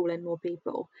want to call in more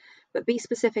people, but be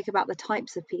specific about the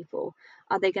types of people.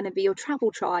 Are they going to be your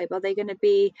travel tribe? Are they going to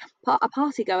be a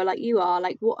party goer like you are?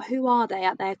 Like who are they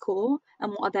at their core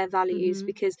and what are their values?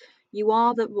 Because you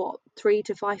are the 3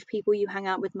 to 5 people you hang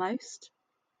out with most.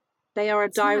 They are a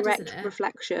It's mad, isn't direct it?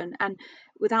 reflection, and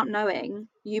without knowing,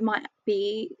 you might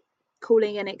be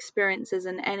calling in experiences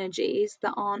and energies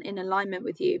that aren't in alignment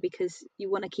with you because you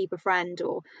want to keep a friend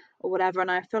or whatever. And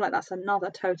I feel like that's another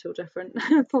total different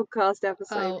podcast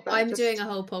episode. Oh, But I'm just doing a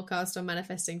whole podcast on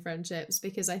manifesting friendships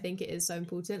because I think it is so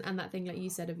important. And that thing, like you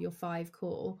said, of your 5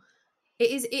 core,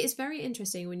 it is very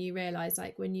interesting when you realize,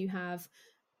 like, when you have,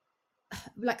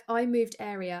 like, I moved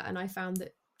area and I found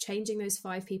that changing those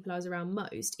 5 people I was around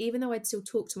most, even though I'd still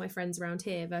talk to my friends around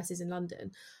here versus in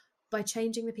London, by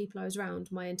changing the people I was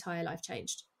around, my entire life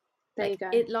changed. there you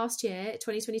Like go. it last year,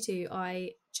 2022,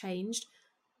 I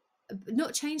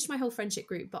not changed my whole friendship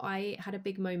group, but I had a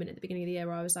big moment at the beginning of the year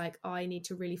where I was like, I need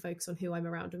to really focus on who I'm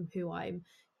around and who I'm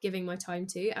giving my time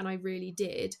to. And I really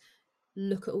did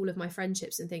look at all of my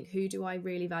friendships and think, who do I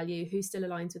really value, who still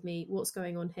aligns with me, what's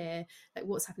going on here, like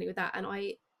what's happening with that. And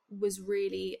I was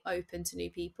really open to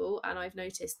new people, and I've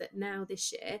noticed that now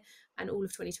this year and all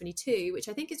of 2022, which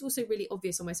I think is also really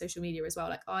obvious on my social media as well,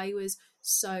 like I was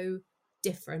so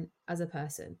different as a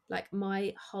person. Like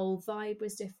my whole vibe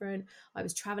was different. I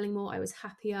was traveling more, I was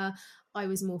happier, I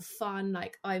was more fun,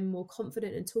 like I'm more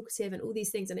confident and talkative and all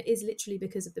these things. And it is literally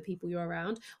because of the people you're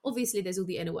around. Obviously there's all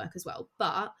the inner work as well,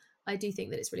 but I do think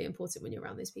that it's really important when you're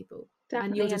around those people. Definitely.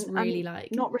 And you're just really and like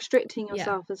not restricting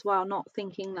yourself as well, not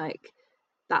thinking like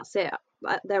that's it,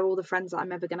 they're all the friends that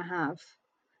I'm ever going to have,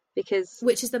 because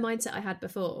which is the mindset I had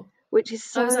before, which is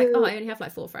so I was like, oh, I only have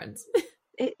like 4 friends.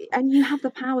 And you have the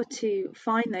power to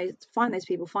find those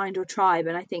people, find your tribe.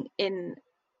 And I think in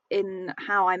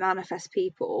how I manifest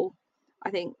people,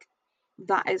 I think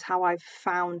that is how I've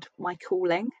found my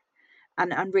calling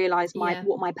and realized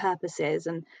what my purpose is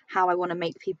and how I want to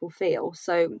make people feel.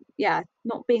 So yeah,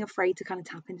 not being afraid to kind of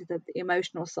tap into the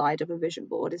emotional side of a vision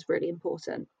board is really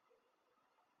important.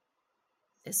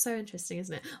 It's so interesting,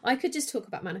 isn't it? I could just talk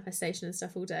about manifestation and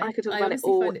stuff all day. I could talk about it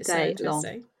all day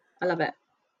long. I love it.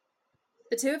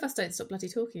 The two of us don't stop bloody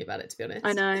talking about it, to be honest.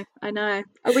 I know.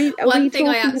 Are we One thing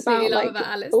I absolutely love about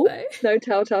Alice, though. No,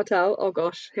 tell. Oh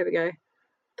gosh, here we go.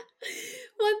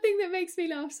 One thing that makes me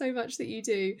laugh so much that you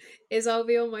do is I'll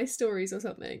be on my stories or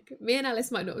something. Me and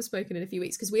Alice might not have spoken in a few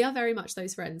weeks because we are very much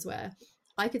those friends where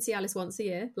I could see Alice once a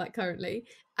year, like currently,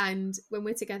 and when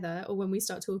we're together or when we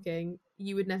start talking,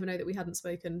 you would never know that we hadn't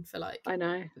spoken for like I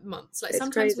know months. Like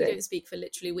sometimes we don't speak for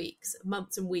literally weeks,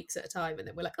 months and weeks at a time, and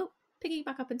then we're like, oh, picking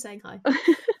back up and saying hi.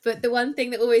 But the one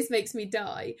thing that always makes me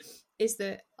die is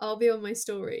that I'll be on my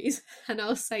stories and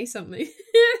I'll say something.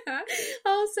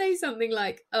 I'll say something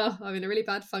like, oh, I'm in a really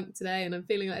bad funk today and I'm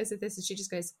feeling like this, and she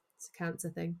just goes, it's a cancer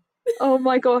thing. Oh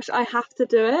my gosh, I have to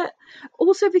do it.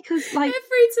 Also because like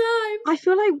every time I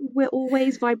feel like we're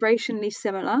always vibrationally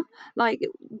similar. Like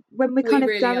when we're kind of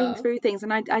really going through things,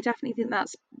 and I definitely think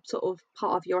that's sort of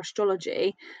part of your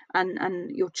astrology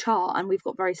and your chart, and we've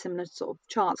got very similar sort of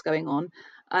charts going on.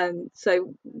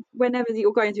 So whenever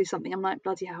you're going through something, I'm like,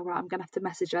 bloody hell, right, I'm gonna have to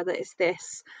message her that it's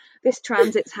this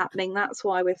transit's happening, that's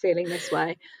why we're feeling this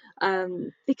way.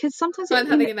 Because sometimes I'm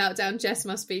having a meltdown, Jess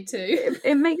must be too.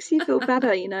 It makes you feel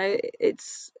better, you know.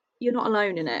 You're not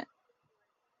alone in it.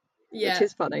 Yeah, which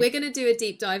is funny. We're going to do a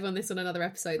deep dive on this on another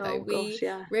episode, though. We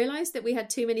realised that we had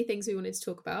too many things we wanted to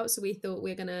talk about, so we thought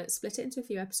we're going to split it into a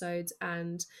few episodes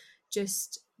and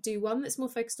just do one that's more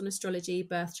focused on astrology,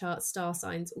 birth charts, star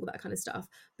signs, all that kind of stuff.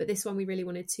 But this one we really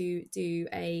wanted to do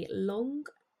a long,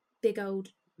 big old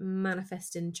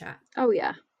manifesting chat. Oh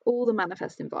yeah, all the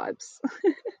manifesting vibes.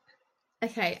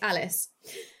 Okay, Alice,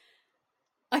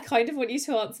 I kind of want you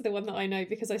to answer the one that I know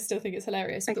because I still think it's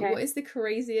hilarious. Okay. But what is the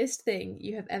craziest thing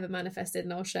you have ever manifested?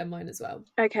 And I'll share mine as well.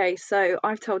 Okay, so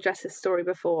I've told Jess this story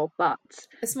before, but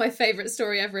it's my favourite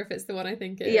story ever if it's the one I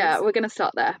think it is. Yeah, we're going to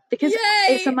start there because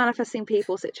it's a manifesting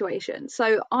people situation.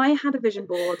 So I had a vision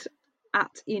board at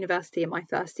university in my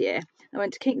first year. I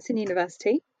went to Kingston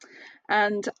University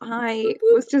and I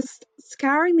was just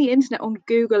scouring the internet on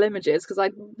Google Images because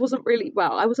I wasn't really,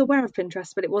 well, I was aware of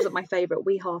Pinterest, but it wasn't my favourite.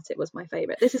 We Heart It was my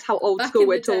favourite. This is how old school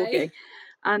we're talking.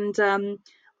 And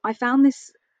I found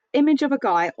this image of a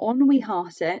guy on We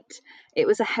Heart It. It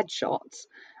was a headshot.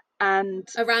 And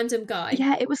a random guy.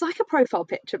 Yeah, it was like a profile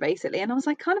picture basically. And I was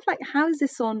like, kind of like, how is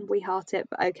this on We Heart It?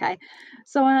 But okay.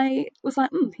 So I was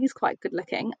like, he's quite good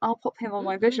looking. I'll pop him on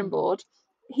my vision board.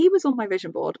 He was on my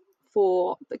vision board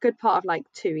for a good part of like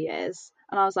 2 years.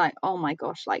 And I was like, oh my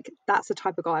gosh, like that's the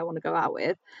type of guy I want to go out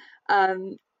with.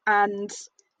 And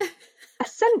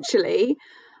essentially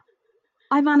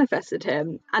I manifested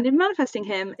him. And in manifesting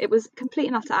him, it was complete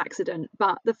and utter accident.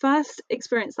 But the first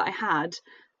experience that I had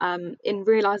in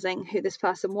realizing who this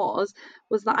person was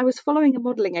that I was following a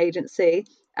modeling agency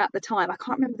at the time. I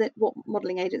can't remember what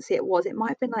modeling agency it was. It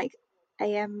might have been like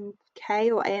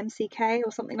AMK or AMCK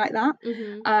or something like that.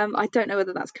 I don't know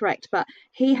whether that's correct, but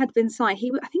he had been signed.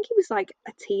 I think he was like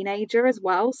a teenager as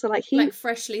well. So like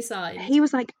freshly signed. He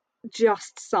was like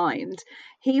just signed.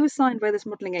 He was signed by this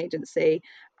modeling agency,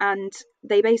 and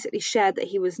they basically shared that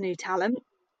he was new talent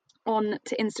on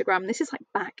to Instagram. This is like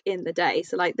back in the day,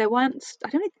 so like there weren't, I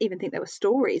don't even think there were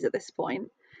stories at this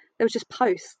point. There was just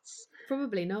posts.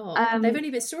 Probably not.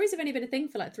 Stories have only been a thing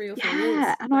for like 3 or 4 years.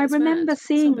 Yeah, and I remember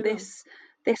seeing this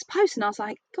post and I was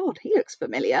like, God, he looks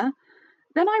familiar.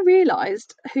 Then I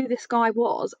realised who this guy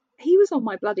was. He was on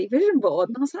my bloody vision board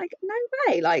and I was like, no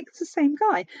way, like it's the same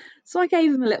guy. So I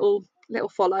gave him a little little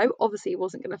follow. Obviously he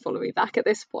wasn't going to follow me back at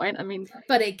this point. I mean,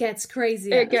 but it gets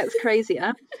crazier.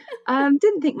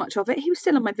 Didn't think much of it. He was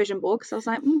still on my vision board because I was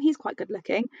like, he's quite good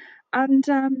looking. And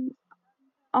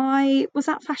I was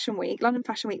at London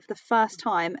Fashion Week for the first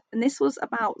time, and this was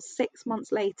about 6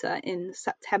 months later in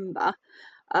September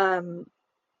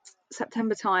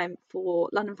time for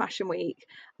London Fashion Week,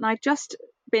 and I'd just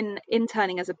been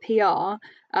interning as a PR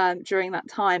during that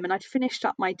time, and I'd finished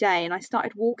up my day and I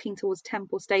started walking towards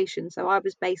Temple Station. So I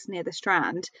was based near the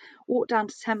Strand, walked down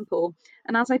to Temple,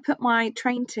 and as I put my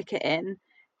train ticket in,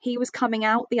 he was coming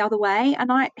out the other way, and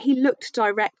he looked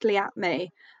directly at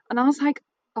me, and I was like,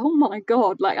 oh my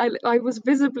god, like I was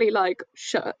visibly like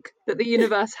shook that the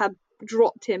universe had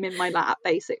dropped him in my lap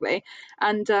basically.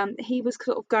 And he was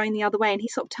sort of going the other way, and he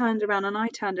sort of turned around and I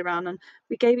turned around, and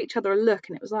we gave each other a look,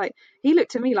 and it was like, he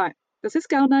looked at me like, does this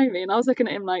girl know me? And I was looking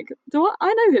at him like,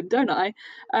 I know him, don't I?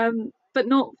 But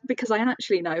not because I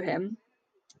actually know him.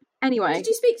 Anyway, did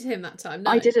you speak to him that time?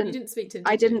 No, I didn't. You didn't speak to him.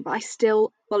 I didn't, but I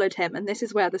still followed him, and this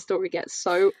is where the story gets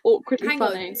so awkwardly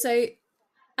funny. On. So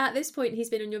at this point, he's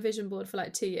been on your vision board for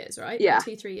like 2 years, right? Yeah. Like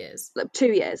 2-3 years. About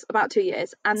 2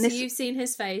 years. And so you've seen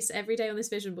his face every day on this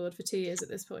vision board for 2 years at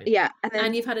this point. Yeah.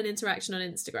 And you've had an interaction on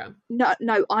Instagram. No,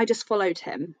 I just followed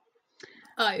him.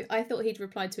 Oh, I thought he'd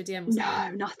replied to a DM or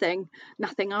something. No,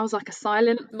 nothing. I was like a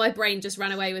silent... My brain just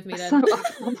ran away with me then.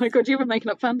 Oh my god, you were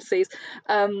making up fantasies.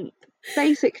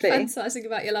 Basically... Fantasizing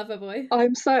about your lover boy.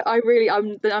 I'm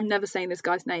never saying this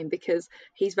guy's name because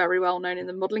he's very well known in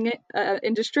the modelling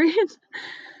industry.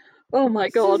 Oh my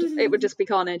god, it would just be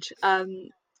carnage.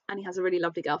 And he has a really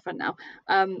lovely girlfriend now.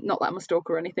 Not that I'm a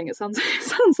stalker or anything, it sounds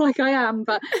like I am,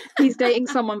 but he's dating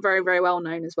someone very, very well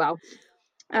known as well.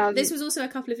 This was also a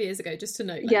couple of years ago, just to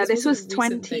note. Like, this was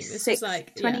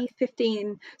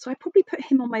 2015. So I probably put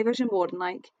him on my vision board in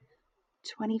like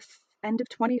end of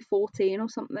 2014 or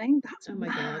something. That's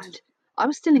mad. God. I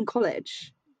was still in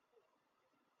college.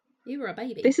 You were a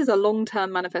baby. This is a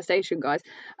long-term manifestation, guys.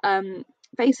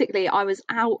 Basically, I was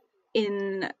out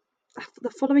in the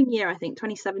following year, I think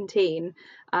 2017,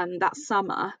 that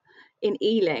summer in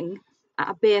Ealing at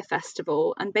a beer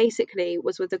festival, and basically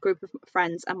was with a group of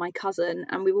friends and my cousin,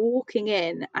 and we were walking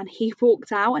in and he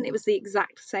walked out, and it was the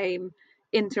exact same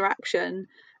interaction,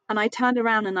 and I turned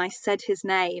around and I said his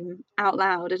name out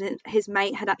loud, and his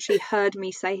mate had actually heard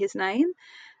me say his name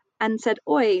and said,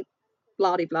 "Oi,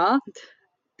 blah de blah,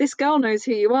 this girl knows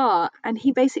who you are." And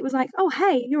he basically was like, "Oh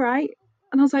hey, you're right."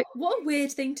 And I was like, what a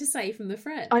weird thing to say from the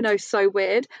friend. I know, so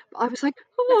weird. But I was like,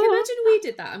 oh. Like, imagine we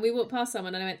did that and we walked past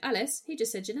someone and I went, "Alice, he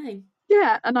just said your name."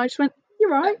 Yeah, and I just went, "You're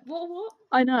right." Like, what?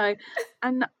 I know.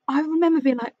 And I remember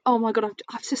being like, oh my god,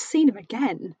 I've just seen him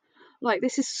again. Like,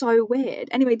 this is so weird.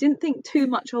 Anyway, didn't think too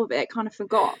much of it, kind of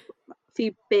forgot a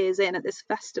few beers in at this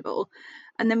festival.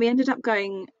 And then we ended up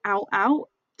going out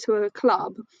to a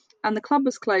club, and the club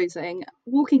was closing,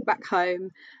 walking back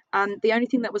home, and the only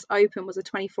thing that was open was a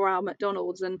 24-hour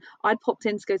McDonald's, and I'd popped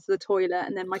in to go to the toilet,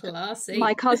 and then my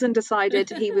cousin decided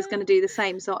he was going to do the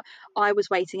same, so I was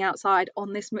waiting outside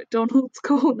on this McDonald's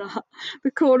corner,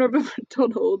 the corner of a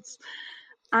McDonald's,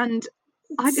 and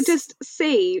I could just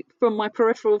see from my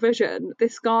peripheral vision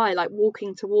this guy like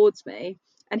walking towards me,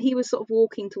 and he was sort of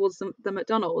walking towards the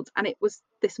McDonald's, and it was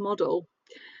this model.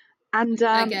 And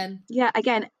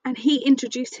again, and he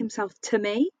introduced himself to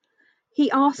me.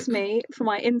 He asked me for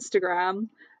my Instagram,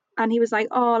 and he was like,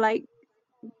 oh, like,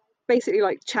 basically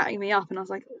like chatting me up, and I was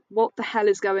like, what the hell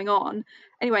is going on?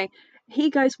 Anyway, he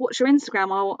goes, "What's your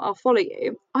Instagram? I'll follow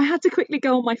you." I had to quickly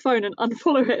go on my phone and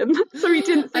unfollow him so he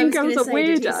didn't think I was a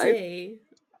weirdo.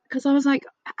 Because I was like,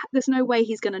 there's no way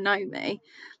he's going to know me.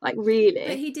 Like, really.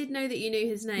 But he did know that you knew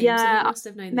his name. Yeah, so he must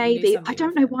have known that maybe. You knew I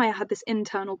don't know why I had this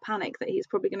internal panic that he's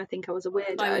probably going to think I was a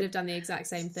weirdo. I would have done the exact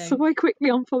same thing. So I quickly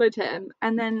unfollowed him,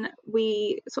 and then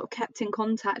we sort of kept in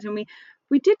contact, and we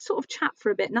did sort of chat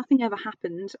for a bit. Nothing ever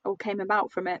happened or came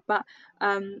about from it. But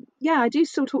yeah, I do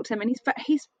still talk to him, and he's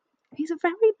a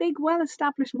very big,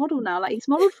 well-established model now. Like, he's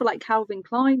modelled for like Calvin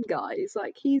Klein guys.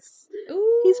 Like, he's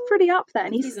pretty up there.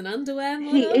 And he's an underwear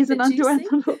model. He is an underwear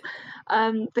model.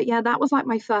 But yeah, that was like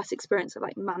my first experience of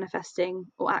like manifesting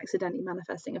or accidentally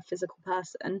manifesting a physical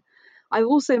person. I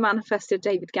also manifested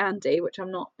David Gandy, which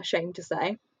I'm not ashamed to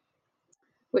say,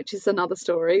 which is another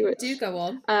story. Do go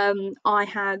on.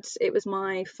 It was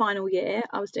my final year.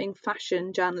 I was doing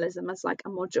fashion journalism as like a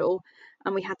module,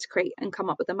 and we had to create and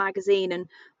come up with a magazine, and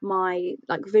my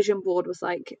like vision board was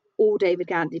like all David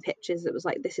Gandy pictures. It was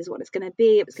like, this is what it's going to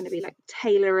be. It was going to be like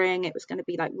tailoring. It was going to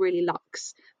be like really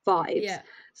luxe vibes. Yeah.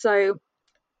 So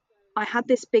I had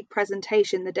this big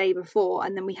presentation the day before,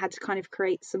 and then we had to kind of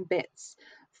create some bits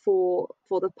for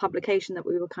the publication that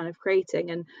we were kind of creating,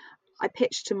 and I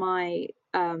pitched to my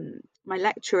my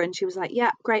lecturer, and she was like, yeah,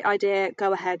 great idea,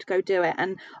 go ahead, go do it.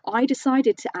 And I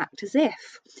decided to act as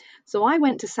if. So I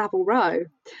went to Savile Row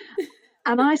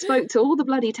and I spoke to all the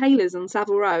bloody tailors on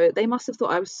Savile Row. They must have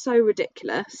thought I was so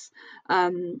ridiculous,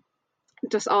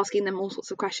 just asking them all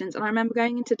sorts of questions. And I remember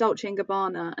going into Dolce &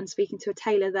 Gabbana and speaking to a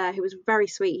tailor there who was very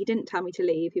sweet. He didn't tell me to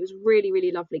leave. He was really,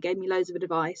 really lovely, gave me loads of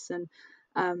advice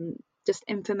and just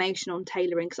information on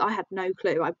tailoring, because I had no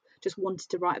clue. I just wanted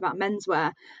to write about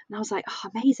menswear, and I was like, oh,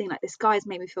 amazing, like this guy's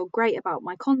made me feel great about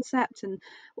my concept and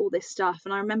all this stuff.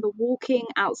 And I remember walking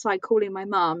outside, calling my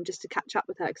mum just to catch up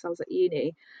with her because I was at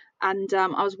uni, and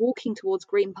I was walking towards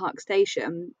Green Park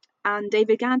Station, and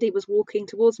David Gandy was walking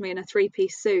towards me in a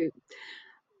three-piece suit,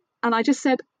 and I just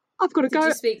said, I've got to go. Did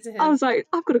you speak to him? I was like,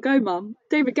 I've got to go, Mum.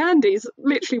 David Gandy's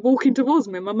literally walking towards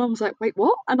me. And my mum was like, wait,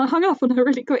 what? And I hung up on her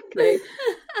really quickly.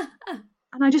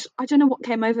 And I don't know what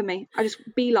came over me. I just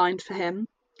beelined for him.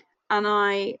 And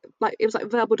it was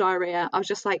like verbal diarrhea. I was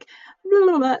just like, blah,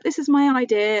 blah, blah, this is my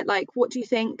idea. Like, what do you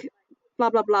think? Blah,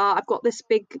 blah, blah. I've got this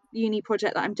big uni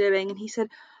project that I'm doing. And he said,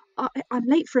 I'm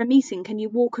late for a meeting. Can you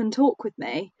walk and talk with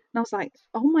me? And I was like,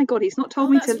 oh my God, he's not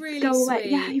told me to really go away.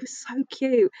 sweet. Yeah, he was so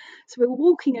cute. So we were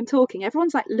walking and talking.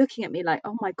 Everyone's like looking at me like,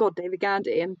 oh my God, David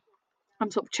Gandy. And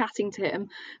I'm sort of chatting to him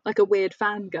like a weird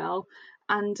fangirl.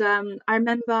 And I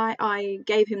remember I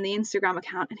gave him the Instagram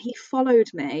account and he followed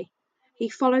me. He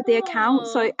followed the account.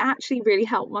 So it actually really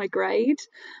helped my grade,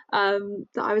 that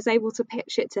I was able to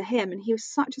pitch it to him. And he was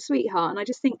such a sweetheart. And I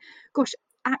just think, gosh,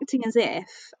 acting as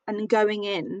if and going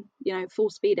in, full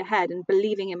speed ahead and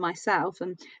believing in myself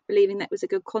and believing that it was a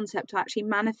good concept, I actually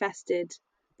manifested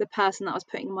the person that I was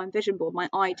putting on my vision board, my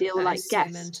ideal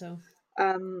guest. So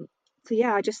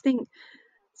yeah, I just think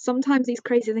sometimes these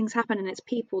crazy things happen and it's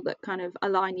people that kind of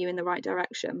align you in the right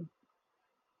direction.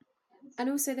 And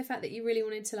also the fact that you really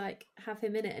wanted to have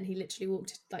him in it, and he literally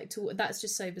walked that's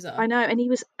just so bizarre. I know, and he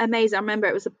was amazing. I remember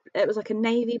it was like a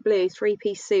navy blue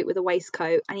three-piece suit with a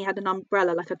waistcoat, and he had an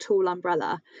umbrella, like a tall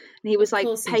umbrella, and he was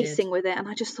pacing with it. And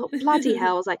I just thought, bloody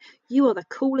hell! I was like, you are the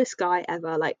coolest guy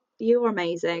ever. Like, you are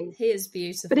amazing. He is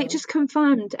beautiful. But it just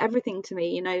confirmed everything to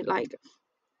me.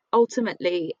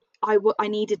 Ultimately, I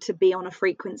needed to be on a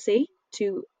frequency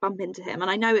to bump into him, and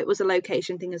I know it was a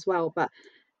location thing as well, but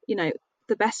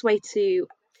the best way to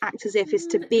act as if is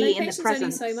to be in the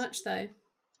presence. Only so much though.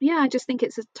 Yeah, I just think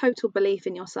it's a total belief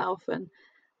in yourself, and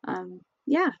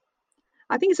yeah,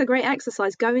 I think it's a great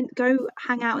exercise. Go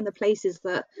hang out in the places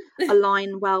that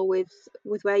align well with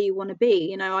where you want to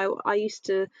be. I used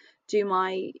to do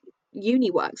my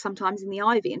uni work sometimes in the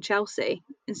Ivy in Chelsea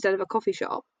instead of a coffee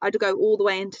shop. I'd go all the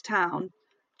way into town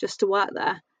just to work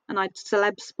there. And I'd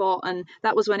celeb spot, and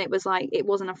that was when it was it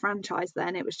wasn't a franchise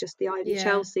then, it was just the Ivy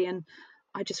Chelsea. And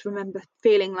I just remember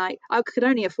feeling like I could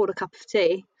only afford a cup of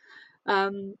tea,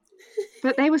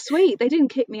 but they were sweet. They didn't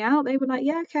kick me out. They were like,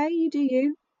 yeah, okay, you do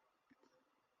you.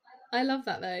 I love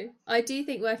that though. I do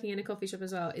think working in a coffee shop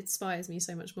as well inspires me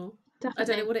so much more. Definitely. I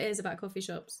don't know what it is about coffee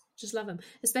shops, just love them,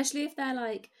 especially if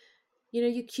they're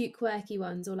your cute quirky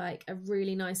ones, or a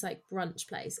really nice brunch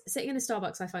place. Sitting in a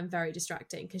Starbucks I find very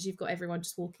distracting because you've got everyone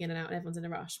just walking in and out and everyone's in a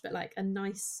rush, but a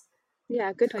nice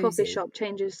good cozy coffee shop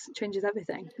changes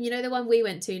everything. The one we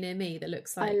went to near me that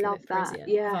looks like I love that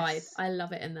vibe. I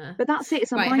love it in there. But that's it,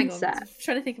 it's a mindset. I'm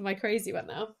trying to think of my crazy one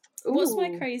now. Ooh. What's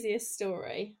my craziest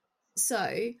story?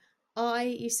 So I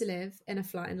used to live in a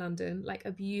flat in London,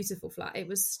 a beautiful flat. It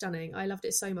was stunning. I loved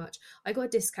it so much. I got a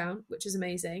discount, which is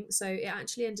amazing. So it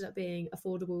actually ended up being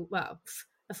affordable. Well,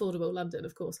 affordable London,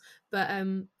 of course. But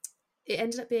it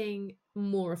ended up being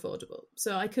more affordable.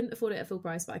 So I couldn't afford it at full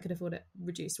price, but I could afford it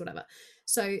reduced, whatever.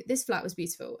 So this flat was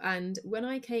beautiful. And when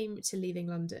I came to leaving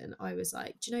London, I was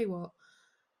like, do you know what?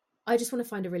 I just want to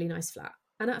find a really nice flat.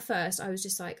 And at first I was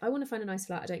just I want to find a nice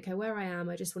flat. I don't care where I am.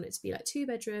 I just want it to be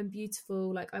 2-bedroom,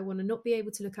 beautiful. I want to not be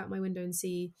able to look out my window and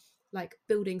see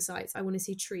building sites. I want to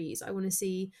see trees. I want to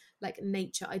see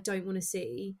nature. I don't want to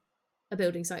see a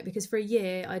building site, because for a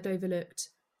year I'd overlooked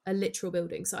a literal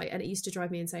building site and it used to drive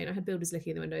me insane. I had builders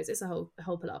looking in the windows. It's a whole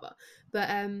palaver. But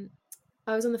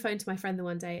I was on the phone to my friend the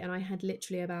one day and I had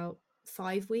literally about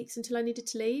 5 weeks until I needed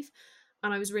to leave.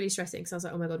 And I was really stressing because I was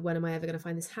like, oh my God, when am I ever going to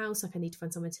find this house? I need to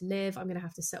find somewhere to live. I'm going to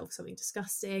have to settle for something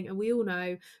disgusting. And we all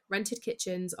know rented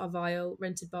kitchens are vile,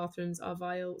 rented bathrooms are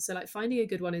vile. So finding a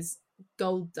good one is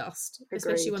gold dust. Agreed.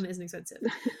 Especially one that isn't expensive.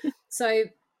 So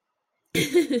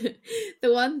the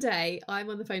one day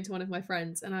I'm on the phone to one of my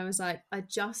friends and I was like, I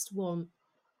just want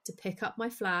to pick up my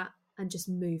flat and just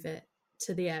move it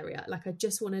to the area. I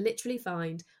just want to literally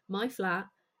find my flat,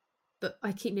 but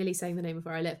I keep nearly saying the name of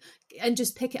where I live, and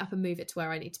just pick it up and move it to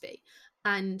where I need to be.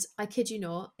 And I kid you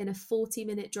not, in a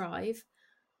 40-minute drive,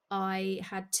 I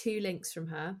had 2 links from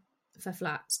her for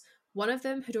flats. One of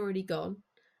them had already gone,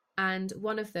 and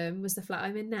one of them was the flat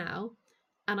I'm in now.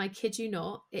 And I kid you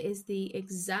not, it is the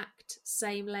exact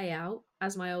same layout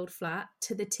as my old flat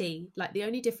to the T. Like, the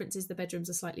only difference is the bedrooms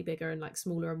are slightly bigger and like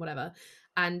smaller and whatever,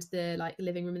 and the like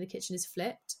living room and the kitchen is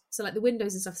flipped. So like the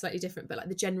windows and stuff slightly different, but like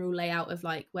the general layout of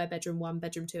like where bedroom 1,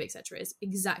 bedroom 2, etc. is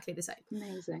exactly the same.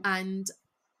 Amazing. And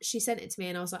she sent it to me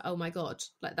and I was like, oh my god,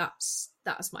 like that's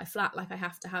my flat, like I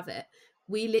have to have it.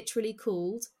 We literally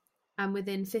called, and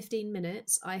within 15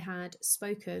 minutes I had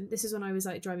spoken. This is when I was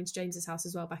like driving to James's house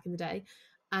as well back in the day,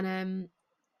 and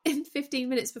in 15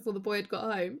 minutes before the boy had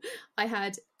got home, I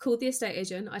had called the estate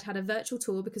agent. I'd had a virtual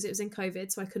tour because it was in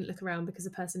COVID, so I couldn't look around because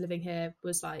the person living here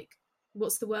was like,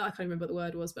 what's the word, I can't remember what the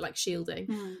word was, but like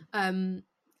shielding.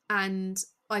 And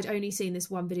I'd only seen this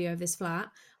one video of this flat.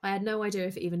 I had no idea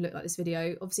if it even looked like this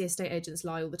video. Obviously estate agents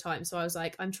lie all the time, so I was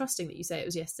like, I'm trusting that you say it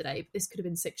was yesterday, but this could have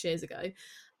been 6 years ago.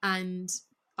 And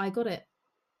I got it.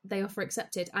 They offer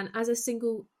accepted. And as a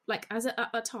single, like at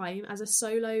a time, as a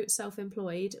solo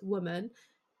self-employed woman,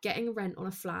 getting rent on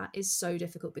a flat is so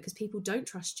difficult because people don't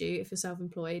trust you if you're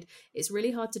self-employed. It's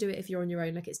really hard to do it if you're on your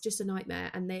own. Like, it's just a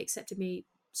nightmare. And they accepted me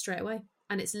straight away.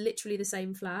 And it's literally the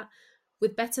same flat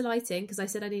with better lighting, because I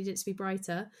said I needed it to be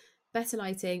brighter. Better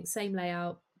lighting, same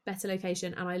layout, better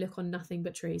location, and I look on nothing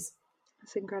but trees.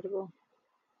 That's incredible.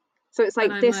 So it's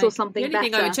like this, like, or something better. The only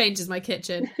thing I would change is my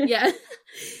kitchen. Yeah.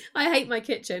 I hate my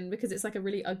kitchen because it's like a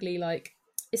really ugly, like,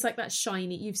 it's like that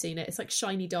shiny, you've seen it, it's like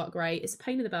shiny dark grey. It's a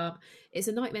pain in the butt. It's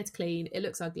a nightmare to clean. It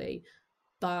looks ugly.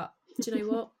 But do you know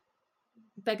what?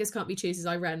 Beggars can't be choosers.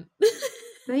 I rent.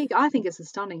 There you go. I think it's a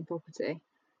stunning property.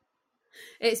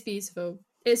 It's beautiful.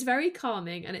 It's very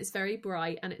calming and it's very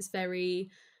bright and it's very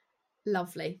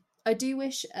lovely. I do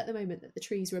wish at the moment that the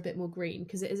trees were a bit more green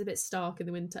because it is a bit stark in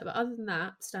the winter. But other than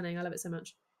that, stunning. I love it so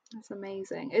much. That's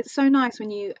amazing. It's so nice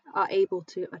when you are able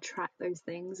to attract those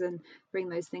things and bring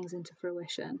those things into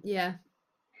fruition. Yeah.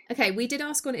 Okay, we did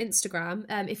ask on Instagram.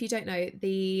 If you don't know,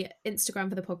 the Instagram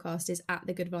for the podcast is at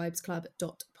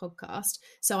thegoodvibesclub.podcast.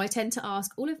 So I tend to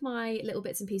ask all of my little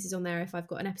bits and pieces on there if I've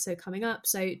got an episode coming up.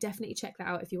 So definitely check that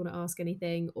out if you want to ask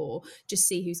anything or just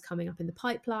see who's coming up in the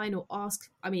pipeline or ask.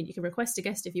 I mean, you can request a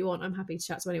guest if you want. I'm happy to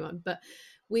chat to anyone. But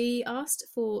we asked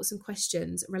for some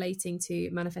questions relating to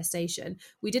manifestation.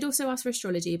 We did also ask for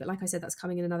astrology, but like I said, that's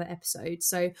coming in another episode.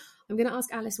 So I'm going to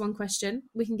ask Alice one question.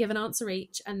 We can give an answer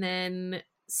each and then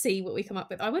see what we come up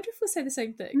with. I wonder if we'll say the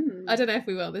same thing. I don't know if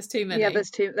we will. There's too many. Yeah,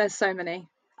 there's so many.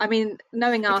 I mean,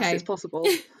 knowing us, it's possible.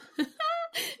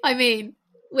 I mean,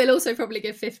 we'll also probably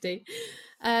give 50.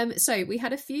 So we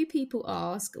had a few people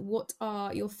ask, what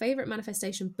are your favourite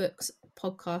manifestation books,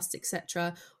 podcasts,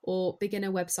 etc., or beginner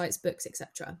websites, books,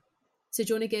 etc.? So do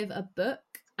you want to give a book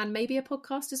and maybe a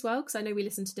podcast as well? Because I know we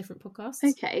listen to different podcasts.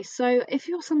 Okay, so if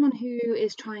you're someone who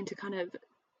is trying to kind of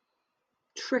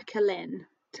trickle in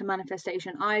to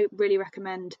manifestation, I really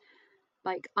recommend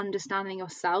like understanding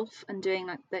yourself and doing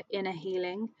like the inner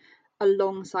healing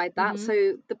alongside that.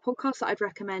 So the podcast that I'd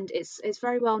recommend, it's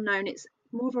very well known. It's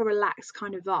more of a relaxed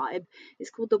kind of vibe. It's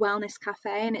called The Wellness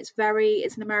Cafe, and it's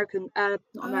an American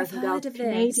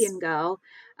Canadian girl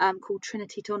called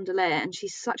Trinity Tondelier, and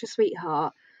she's such a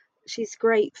sweetheart. She's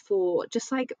great for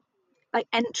just like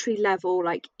entry level,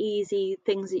 like easy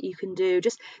things that you can do.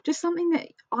 Just something that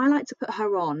I like to put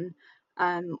her on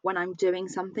when I'm doing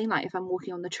something, like if I'm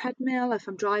walking on the treadmill, if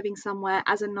I'm driving somewhere,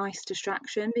 as a nice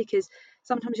distraction, because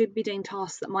sometimes you'd be doing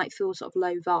tasks that might feel sort of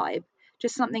low vibe.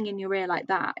 Just something in your ear like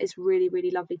that is really,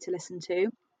 really lovely to listen to.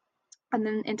 And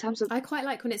then in terms of, I quite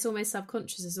like when it's almost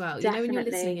subconscious as well. Definitely. You know, when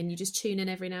you're listening and you just tune in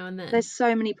every now and then. There's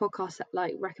so many podcast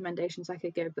like recommendations I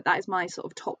could give, but that is my sort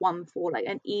of top one for like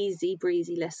an easy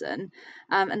breezy listen.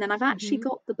 And then I've actually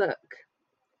got the book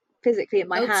physically in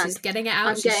my hand. She's getting it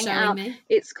out. She's showing me.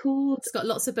 It's called. It's got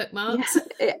lots of bookmarks.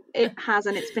 Yeah, it has,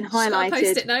 and it's been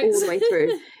highlighted all the way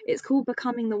through. It's called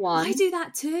Becoming the One. I do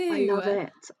that too. I love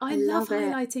it. I love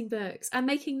highlighting books and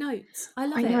making notes. I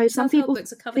love it. I know some people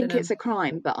books are think it's a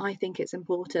crime, but I think it's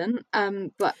important.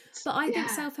 But I think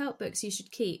self-help books you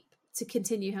should keep to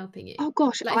continue helping you. Oh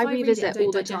gosh, like, I revisit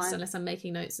all the time unless I'm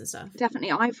making notes and stuff. Definitely,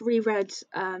 I've reread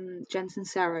Jen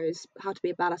Sincero's How to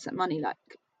Be a Badass at Money like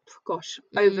gosh,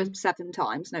 over 7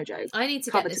 times, no joke. I need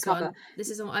to get this one. This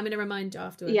is I'm going to remind you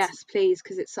afterwards. Yes, please,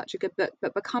 because it's such a good book.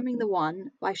 But Becoming the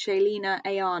One by Shailena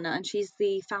Ayana, and she's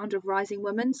the founder of Rising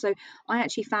Women. So I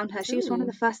actually found her. She was one of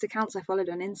the first accounts I followed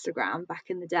on Instagram back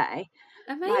in the day.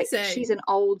 Amazing. Like, she's an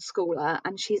old schooler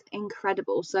and she's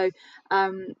incredible. So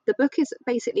the book is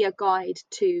basically a guide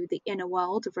to the inner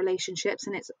world of relationships,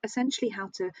 and it's essentially how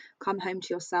to come home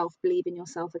to yourself, believe in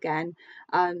yourself again.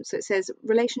 So it says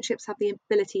relationships have the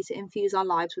ability to infuse our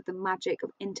lives with the magic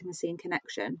of intimacy and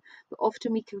connection, but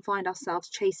often we can find ourselves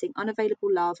chasing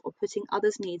unavailable love or putting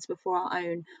others' needs before our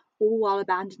own, all while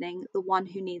abandoning the one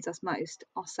who needs us most,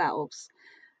 ourselves.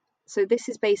 So this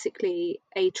is basically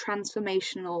a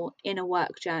transformational inner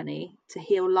work journey to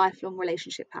heal lifelong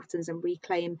relationship patterns and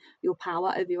reclaim your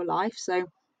power over your life. So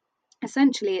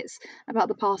essentially it's about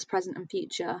the past, present and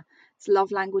future. It's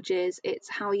love languages, it's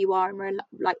how you are in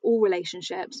like all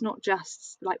relationships, not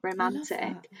just like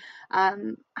romantic.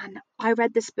 And I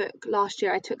read this book last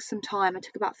year. I took some time. I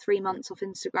took about 3 months off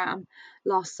Instagram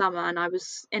last summer, and I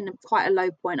was in quite a low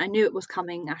point. I knew it was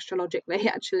coming astrologically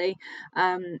actually,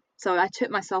 so I took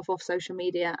myself off social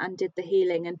media and did the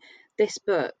healing. And this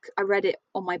book, I read it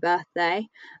on my birthday,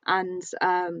 and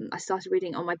I started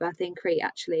reading it on my birthday in Crete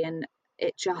actually, and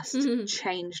it just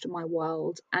changed my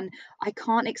world. And I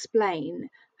can't explain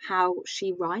how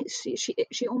she writes.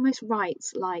 She almost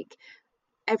writes like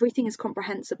everything is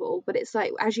comprehensible, but it's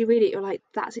like as you read it, you're like,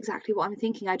 that's exactly what I'm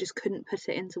thinking. I just couldn't put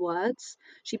it into words.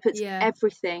 She puts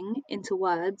everything into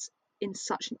words in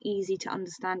such an easy to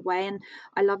understand way. And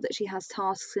I love that she has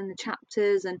tasks in the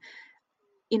chapters, and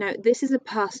you know, this is a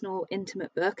personal,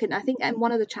 intimate book. And I think in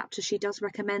one of the chapters, she does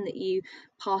recommend that you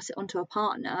pass it on to a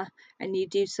partner and you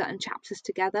do certain chapters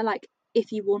together. Like,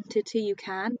 if you wanted to, you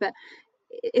can, but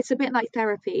it's a bit like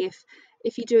therapy.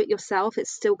 If you do it yourself, it's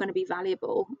still going to be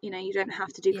valuable. You know, you don't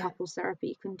have to do couples therapy.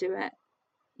 You can do it,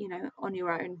 you know, on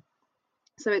your own.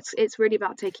 So it's really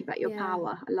about taking back your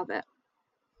power. I love it.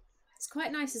 It's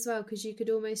quite nice as well, because you could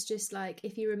almost just like,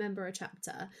 if you remember a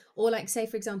chapter, or like say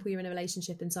for example you're in a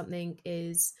relationship and something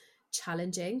is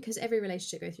challenging, because every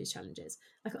relationship goes through challenges.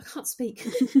 I can't speak.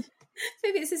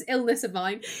 Maybe it's this illness of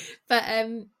mine, but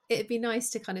it'd be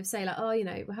nice to kind of say like, oh, you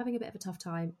know, we're having a bit of a tough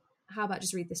time, how about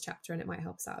just read this chapter and it might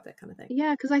help us out a bit, kind of thing.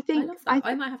 Yeah, because I think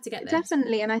I might have to get this.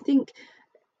 Definitely. And I think,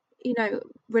 you know,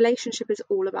 relationship is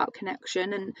all about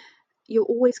connection, and you're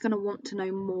always going to want to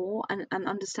know more and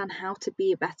understand how to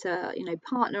be a better, you know,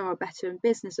 partner, or better in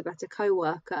business, a better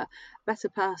co-worker, a better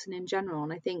person in general.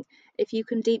 And I think if you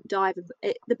can deep dive,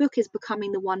 the book is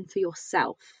Becoming the One for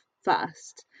yourself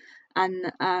first.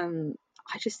 And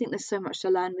I just think there's so much to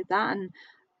learn with that. And,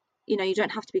 you know, you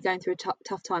don't have to be going through a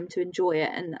tough time to enjoy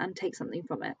it and take something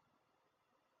from it.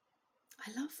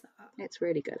 I love that. It's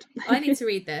really good. I need to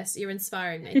read this. You're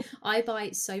inspiring me. I buy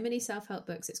so many self-help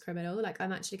books, it's criminal. Like,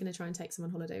 I'm actually going to try and take someone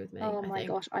on holiday with me. Oh my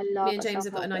gosh, I love me and James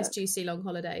have got a nice juicy long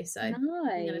holiday, so nice.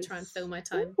 I'm going to try and fill my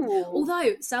time. Ooh.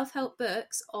 Although self-help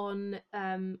books on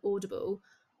Audible,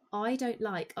 I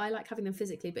like having them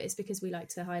physically, but it's because we like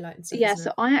to highlight and stuff. Yeah,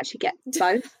 so I actually get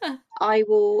both.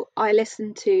 I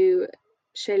listen to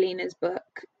Shailena's book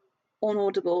on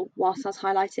Audible whilst I was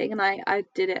highlighting, and I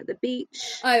did it at the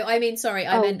beach. Oh, I mean, sorry,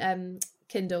 I meant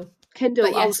Kindle. But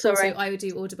yes, sorry. Also, I would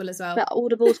do Audible as well. But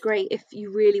Audible's great if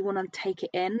you really want to take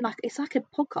it in. Like, it's like a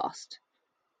podcast.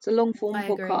 It's a long form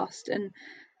podcast, and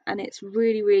it's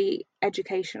really, really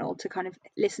educational to kind of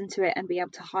listen to it and be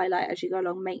able to highlight as you go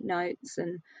along, make notes.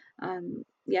 And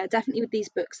yeah, definitely with these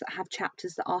books that have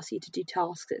chapters that ask you to do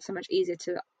tasks, it's so much easier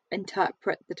to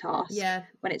interpret the task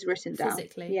when it's written down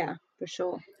physically. Yeah, for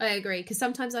sure. I agree, because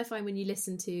sometimes I find when you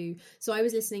listen to, so I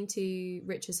was listening to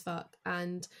Rich as Fuck,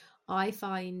 and I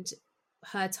find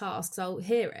her tasks, I'll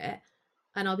hear it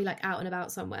and I'll be like out and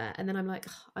about somewhere, and then I'm like,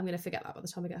 oh, I'm going to forget that by the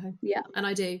time I get home. Yeah. And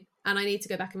I do, and I need to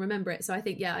go back and remember it. So I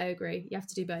think, I agree, you have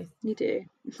to do both. You do.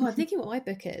 Oh, I'm thinking what my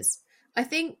book is. I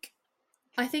think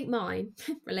mine,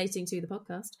 relating to the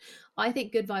podcast, I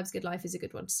think Good Vibes, Good Life is a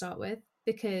good one to start with,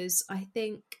 because I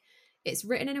think it's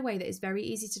written in a way that is very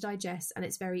easy to digest and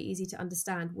it's very easy to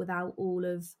understand without all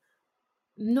of,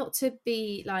 not to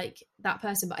be like that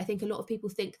person, but I think a lot of people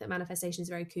think that manifestation is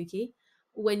very kooky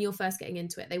when you're first getting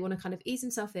into it. They want to kind of ease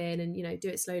themselves in and, you know, do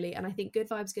it slowly. And I think Good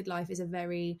Vibes, Good Life is a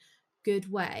very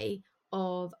good way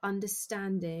of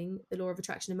understanding the law of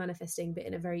attraction and manifesting, but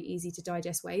in a very easy to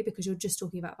digest way, because you're just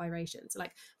talking about vibrations.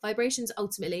 Like, vibrations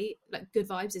ultimately, like good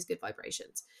vibes is good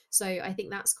vibrations. So I think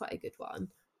that's quite a good one.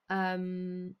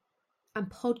 And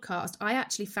podcast, I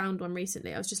actually found one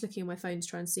recently. I was just looking on my phone to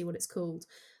try and see what it's called.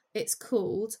 It's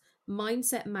called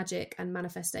Mindset, Magic and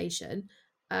Manifestation.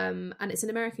 and it's an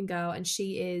American girl, and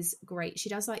she is great. She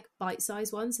does like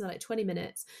bite-sized ones, so they're like 20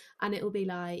 minutes, and it will be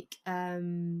like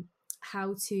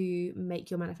how to make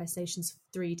your manifestations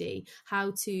 3D,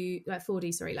 how to like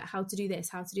 4D, sorry, like how to do this,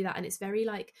 how to do that, and it's very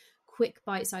like quick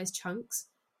bite-sized chunks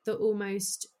that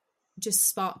almost just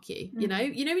spark you. You know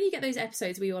when you get those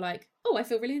episodes where you're like, oh, I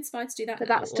feel really inspired to do that. But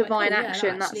now. that's Or divine like, oh,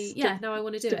 action. that actually, now I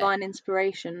want to do divine it.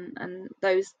 inspiration, and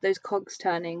those cogs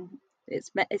turning.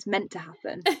 It's meant to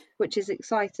happen, which is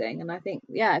exciting. And I think,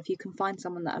 yeah, if you can find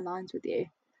someone that aligns with you.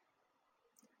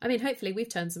 I mean, hopefully we've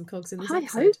turned some cogs in this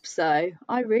episode. I hope so.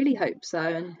 I really hope so.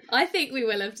 And I think we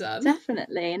will have done.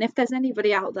 Definitely. And if there's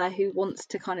anybody out there who wants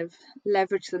to kind of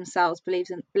leverage themselves, believe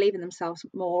in themselves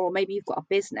more, or maybe you've got a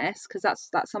business, because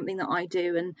that's something that I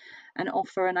do and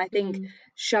offer. And I think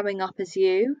showing up as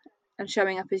you and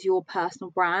showing up as your personal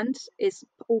brand is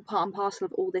all part and parcel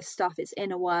of all this stuff. It's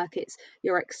inner work, it's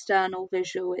your external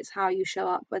visual, it's how you show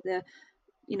up, whether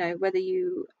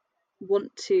you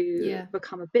want to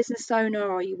become a business owner,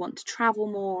 or you want to travel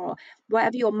more, or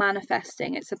whatever you're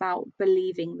manifesting. It's about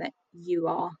believing that you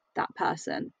are that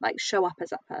person. Like, show up as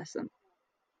that person.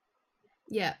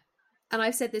 Yeah. And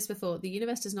I've said this before, the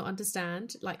universe does not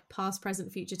understand like past,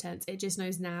 present, future tense. It just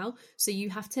knows now. So you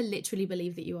have to literally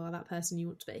believe that you are that person you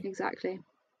want to be. Exactly.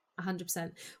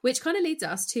 100%. Which kind of leads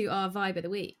us to our vibe of the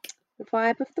week. The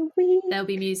vibe of the week. There'll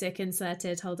be music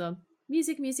inserted. Hold on.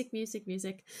 Music.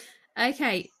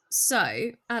 Okay.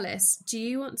 So, Alice, do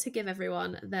you want to give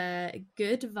everyone their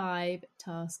good vibe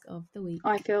task of the week?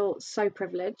 I feel so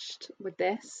privileged with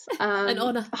this. An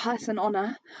honour. It's an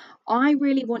honour. I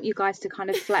really want you guys to kind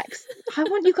of flex. I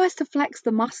want you guys to flex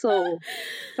the muscle.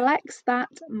 Flex that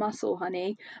muscle,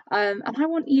 honey. And I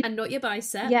want you... And not your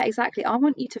bicep. Yeah, exactly. I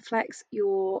want you to flex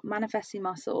your manifesting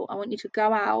muscle. I want you to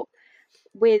go out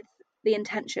with the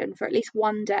intention for at least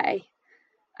one day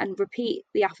and repeat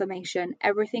the affirmation,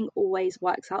 everything always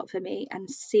works out for me, and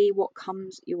see what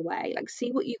comes your way. Like,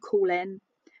 see what you call in,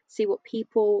 see what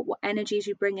people, what energies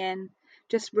you bring in.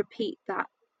 Just repeat that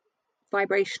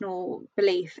vibrational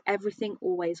belief, everything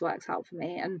always works out for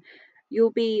me. And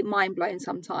you'll be mind blown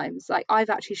sometimes. Like, I've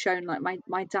actually shown like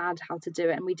my dad how to do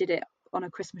it, and we did it on a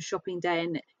Christmas shopping day,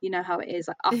 and you know how it is,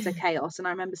 like utter chaos. And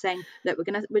I remember saying, look, we're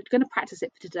gonna practice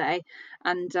it for today.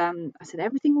 And I said,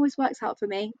 everything always works out for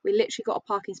me. We literally got a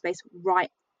parking space right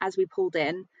as we pulled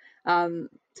in to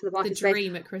the parking space.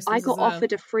 Dream at Christmas. I got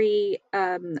offered a free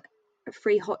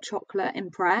hot chocolate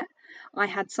in Pret. I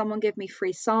had someone give me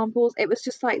free samples. It was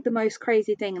just like the most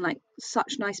crazy thing, and like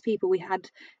such nice people we had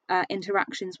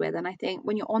interactions with. And I think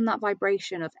when you're on that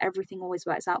vibration of everything always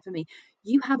works out for me,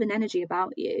 you have an energy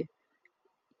about you.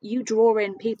 You draw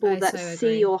in people that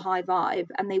see your high vibe,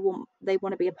 and they want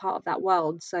to be a part of that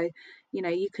world. So, you know,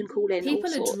 you can call in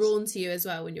people all sorts. Are drawn to you as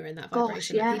well when you're in that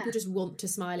vibration. Gosh, yeah. Like, people just want to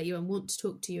smile at you and want to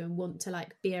talk to you and want to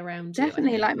like be around you.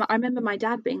 Definitely. Like, I remember my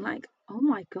dad being like, oh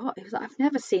my god, it was like, I've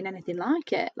never seen anything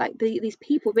like it. Like these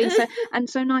people being so and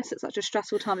so nice at such a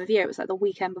stressful time of year. It was like the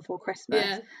weekend before Christmas.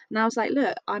 Yeah. And I was like,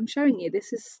 look, I'm showing you,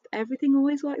 this is, everything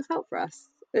always works out for us.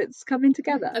 It's coming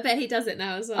together. I bet he does it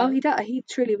now as well. Oh, he does. He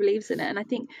truly believes in it. And I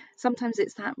think sometimes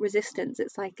it's that resistance.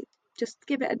 It's like, just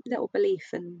give it a little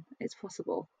belief and it's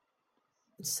possible.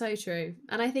 So true.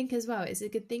 And I think as well, it's a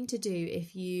good thing to do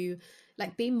if you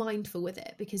like be mindful with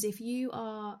it, because if you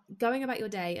are going about your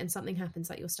day and something happens,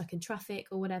 like you're stuck in traffic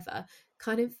or whatever,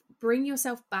 kind of bring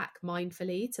yourself back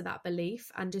mindfully to that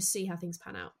belief and just see how things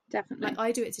pan out. Definitely. Like,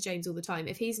 I do it to James all the time.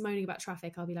 If he's moaning about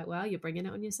traffic, I'll be like, well, you're bringing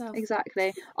it on yourself.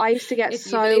 Exactly. I used to get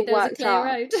so worked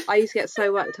up. I used to get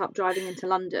so worked up driving into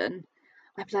London.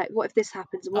 I'd be like, what if this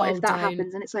happens? And what if that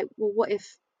happens? And it's like, well, what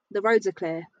if the roads are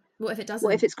clear? What if it doesn't?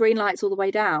 What if it's green lights all the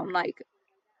way down? Like,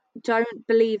 don't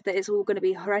believe that it's all going to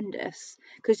be horrendous,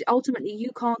 because ultimately you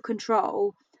can't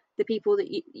control the people that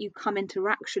you come into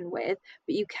interaction with,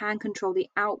 but you can control the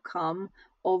outcome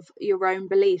of your own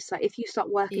beliefs. Like, if you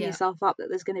start working yourself up that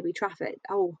there's going to be traffic,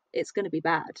 it's going to be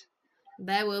bad.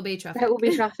 There will be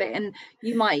traffic. And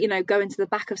you might, go into the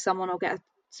back of someone or get a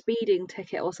speeding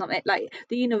ticket or something. Like,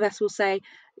 the universe will say,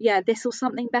 yeah, this or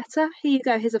something better, here you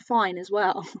go, here's a fine as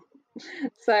well.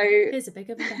 So here's a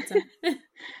bigger better.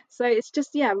 So it's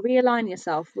just, realign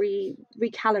yourself,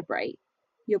 recalibrate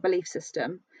your belief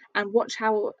system, and watch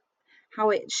how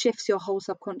it shifts your whole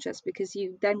subconscious, because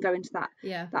you then go into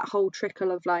that whole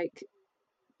trickle of like,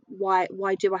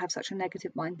 why do I have such a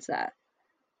negative mindset?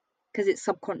 Because it's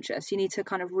subconscious. You need to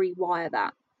kind of rewire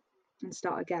that and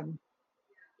start again.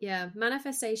 Yeah,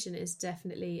 manifestation is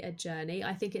definitely a journey.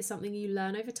 I think it's something you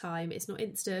learn over time. It's not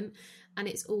instant, and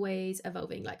it's always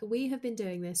evolving. Like, we have been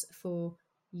doing this for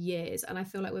years, and I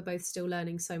feel like we're both still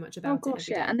learning so much about it every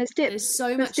day. And there's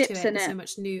so much to it, there's so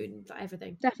much new,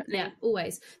 everything. Definitely. Yeah,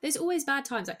 always. There's always bad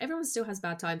times. Like, everyone still has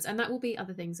bad times, and that will be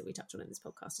other things that we touch on in this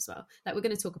podcast as well. Like, we're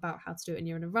going to talk about how to do it when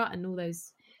you're in a rut and all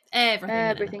those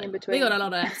everything in between. We got a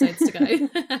lot of episodes to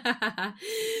go.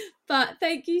 But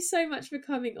thank you so much for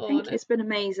coming on. It's been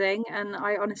amazing, and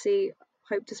I honestly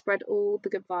hope to spread all the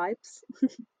good vibes.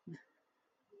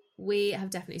 We have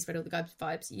definitely spread all the good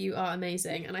vibes. You are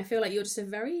amazing, and I feel like you're just a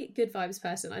very good vibes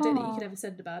person. I don't think you could ever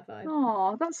send a bad vibe.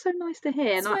 Oh, that's so nice to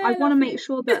hear. And I want to make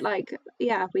sure that, like,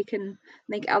 yeah, we can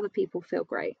make other people feel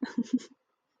great.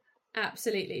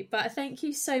 Absolutely. But thank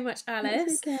you so much,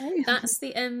 Alice. That's okay. That's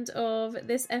the end of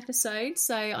this episode.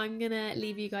 So I'm going to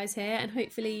leave you guys here, and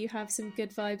hopefully you have some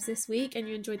good vibes this week and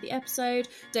you enjoyed the episode.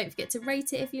 Don't forget to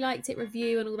rate it if you liked it,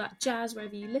 review and all that jazz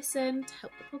wherever you listen to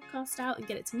help the podcast out and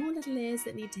get it to more little ears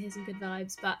that need to hear some good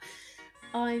vibes. But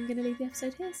I'm going to leave the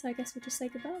episode here, so I guess we'll just say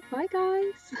goodbye. Bye,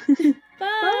 guys.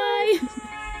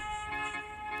 Bye.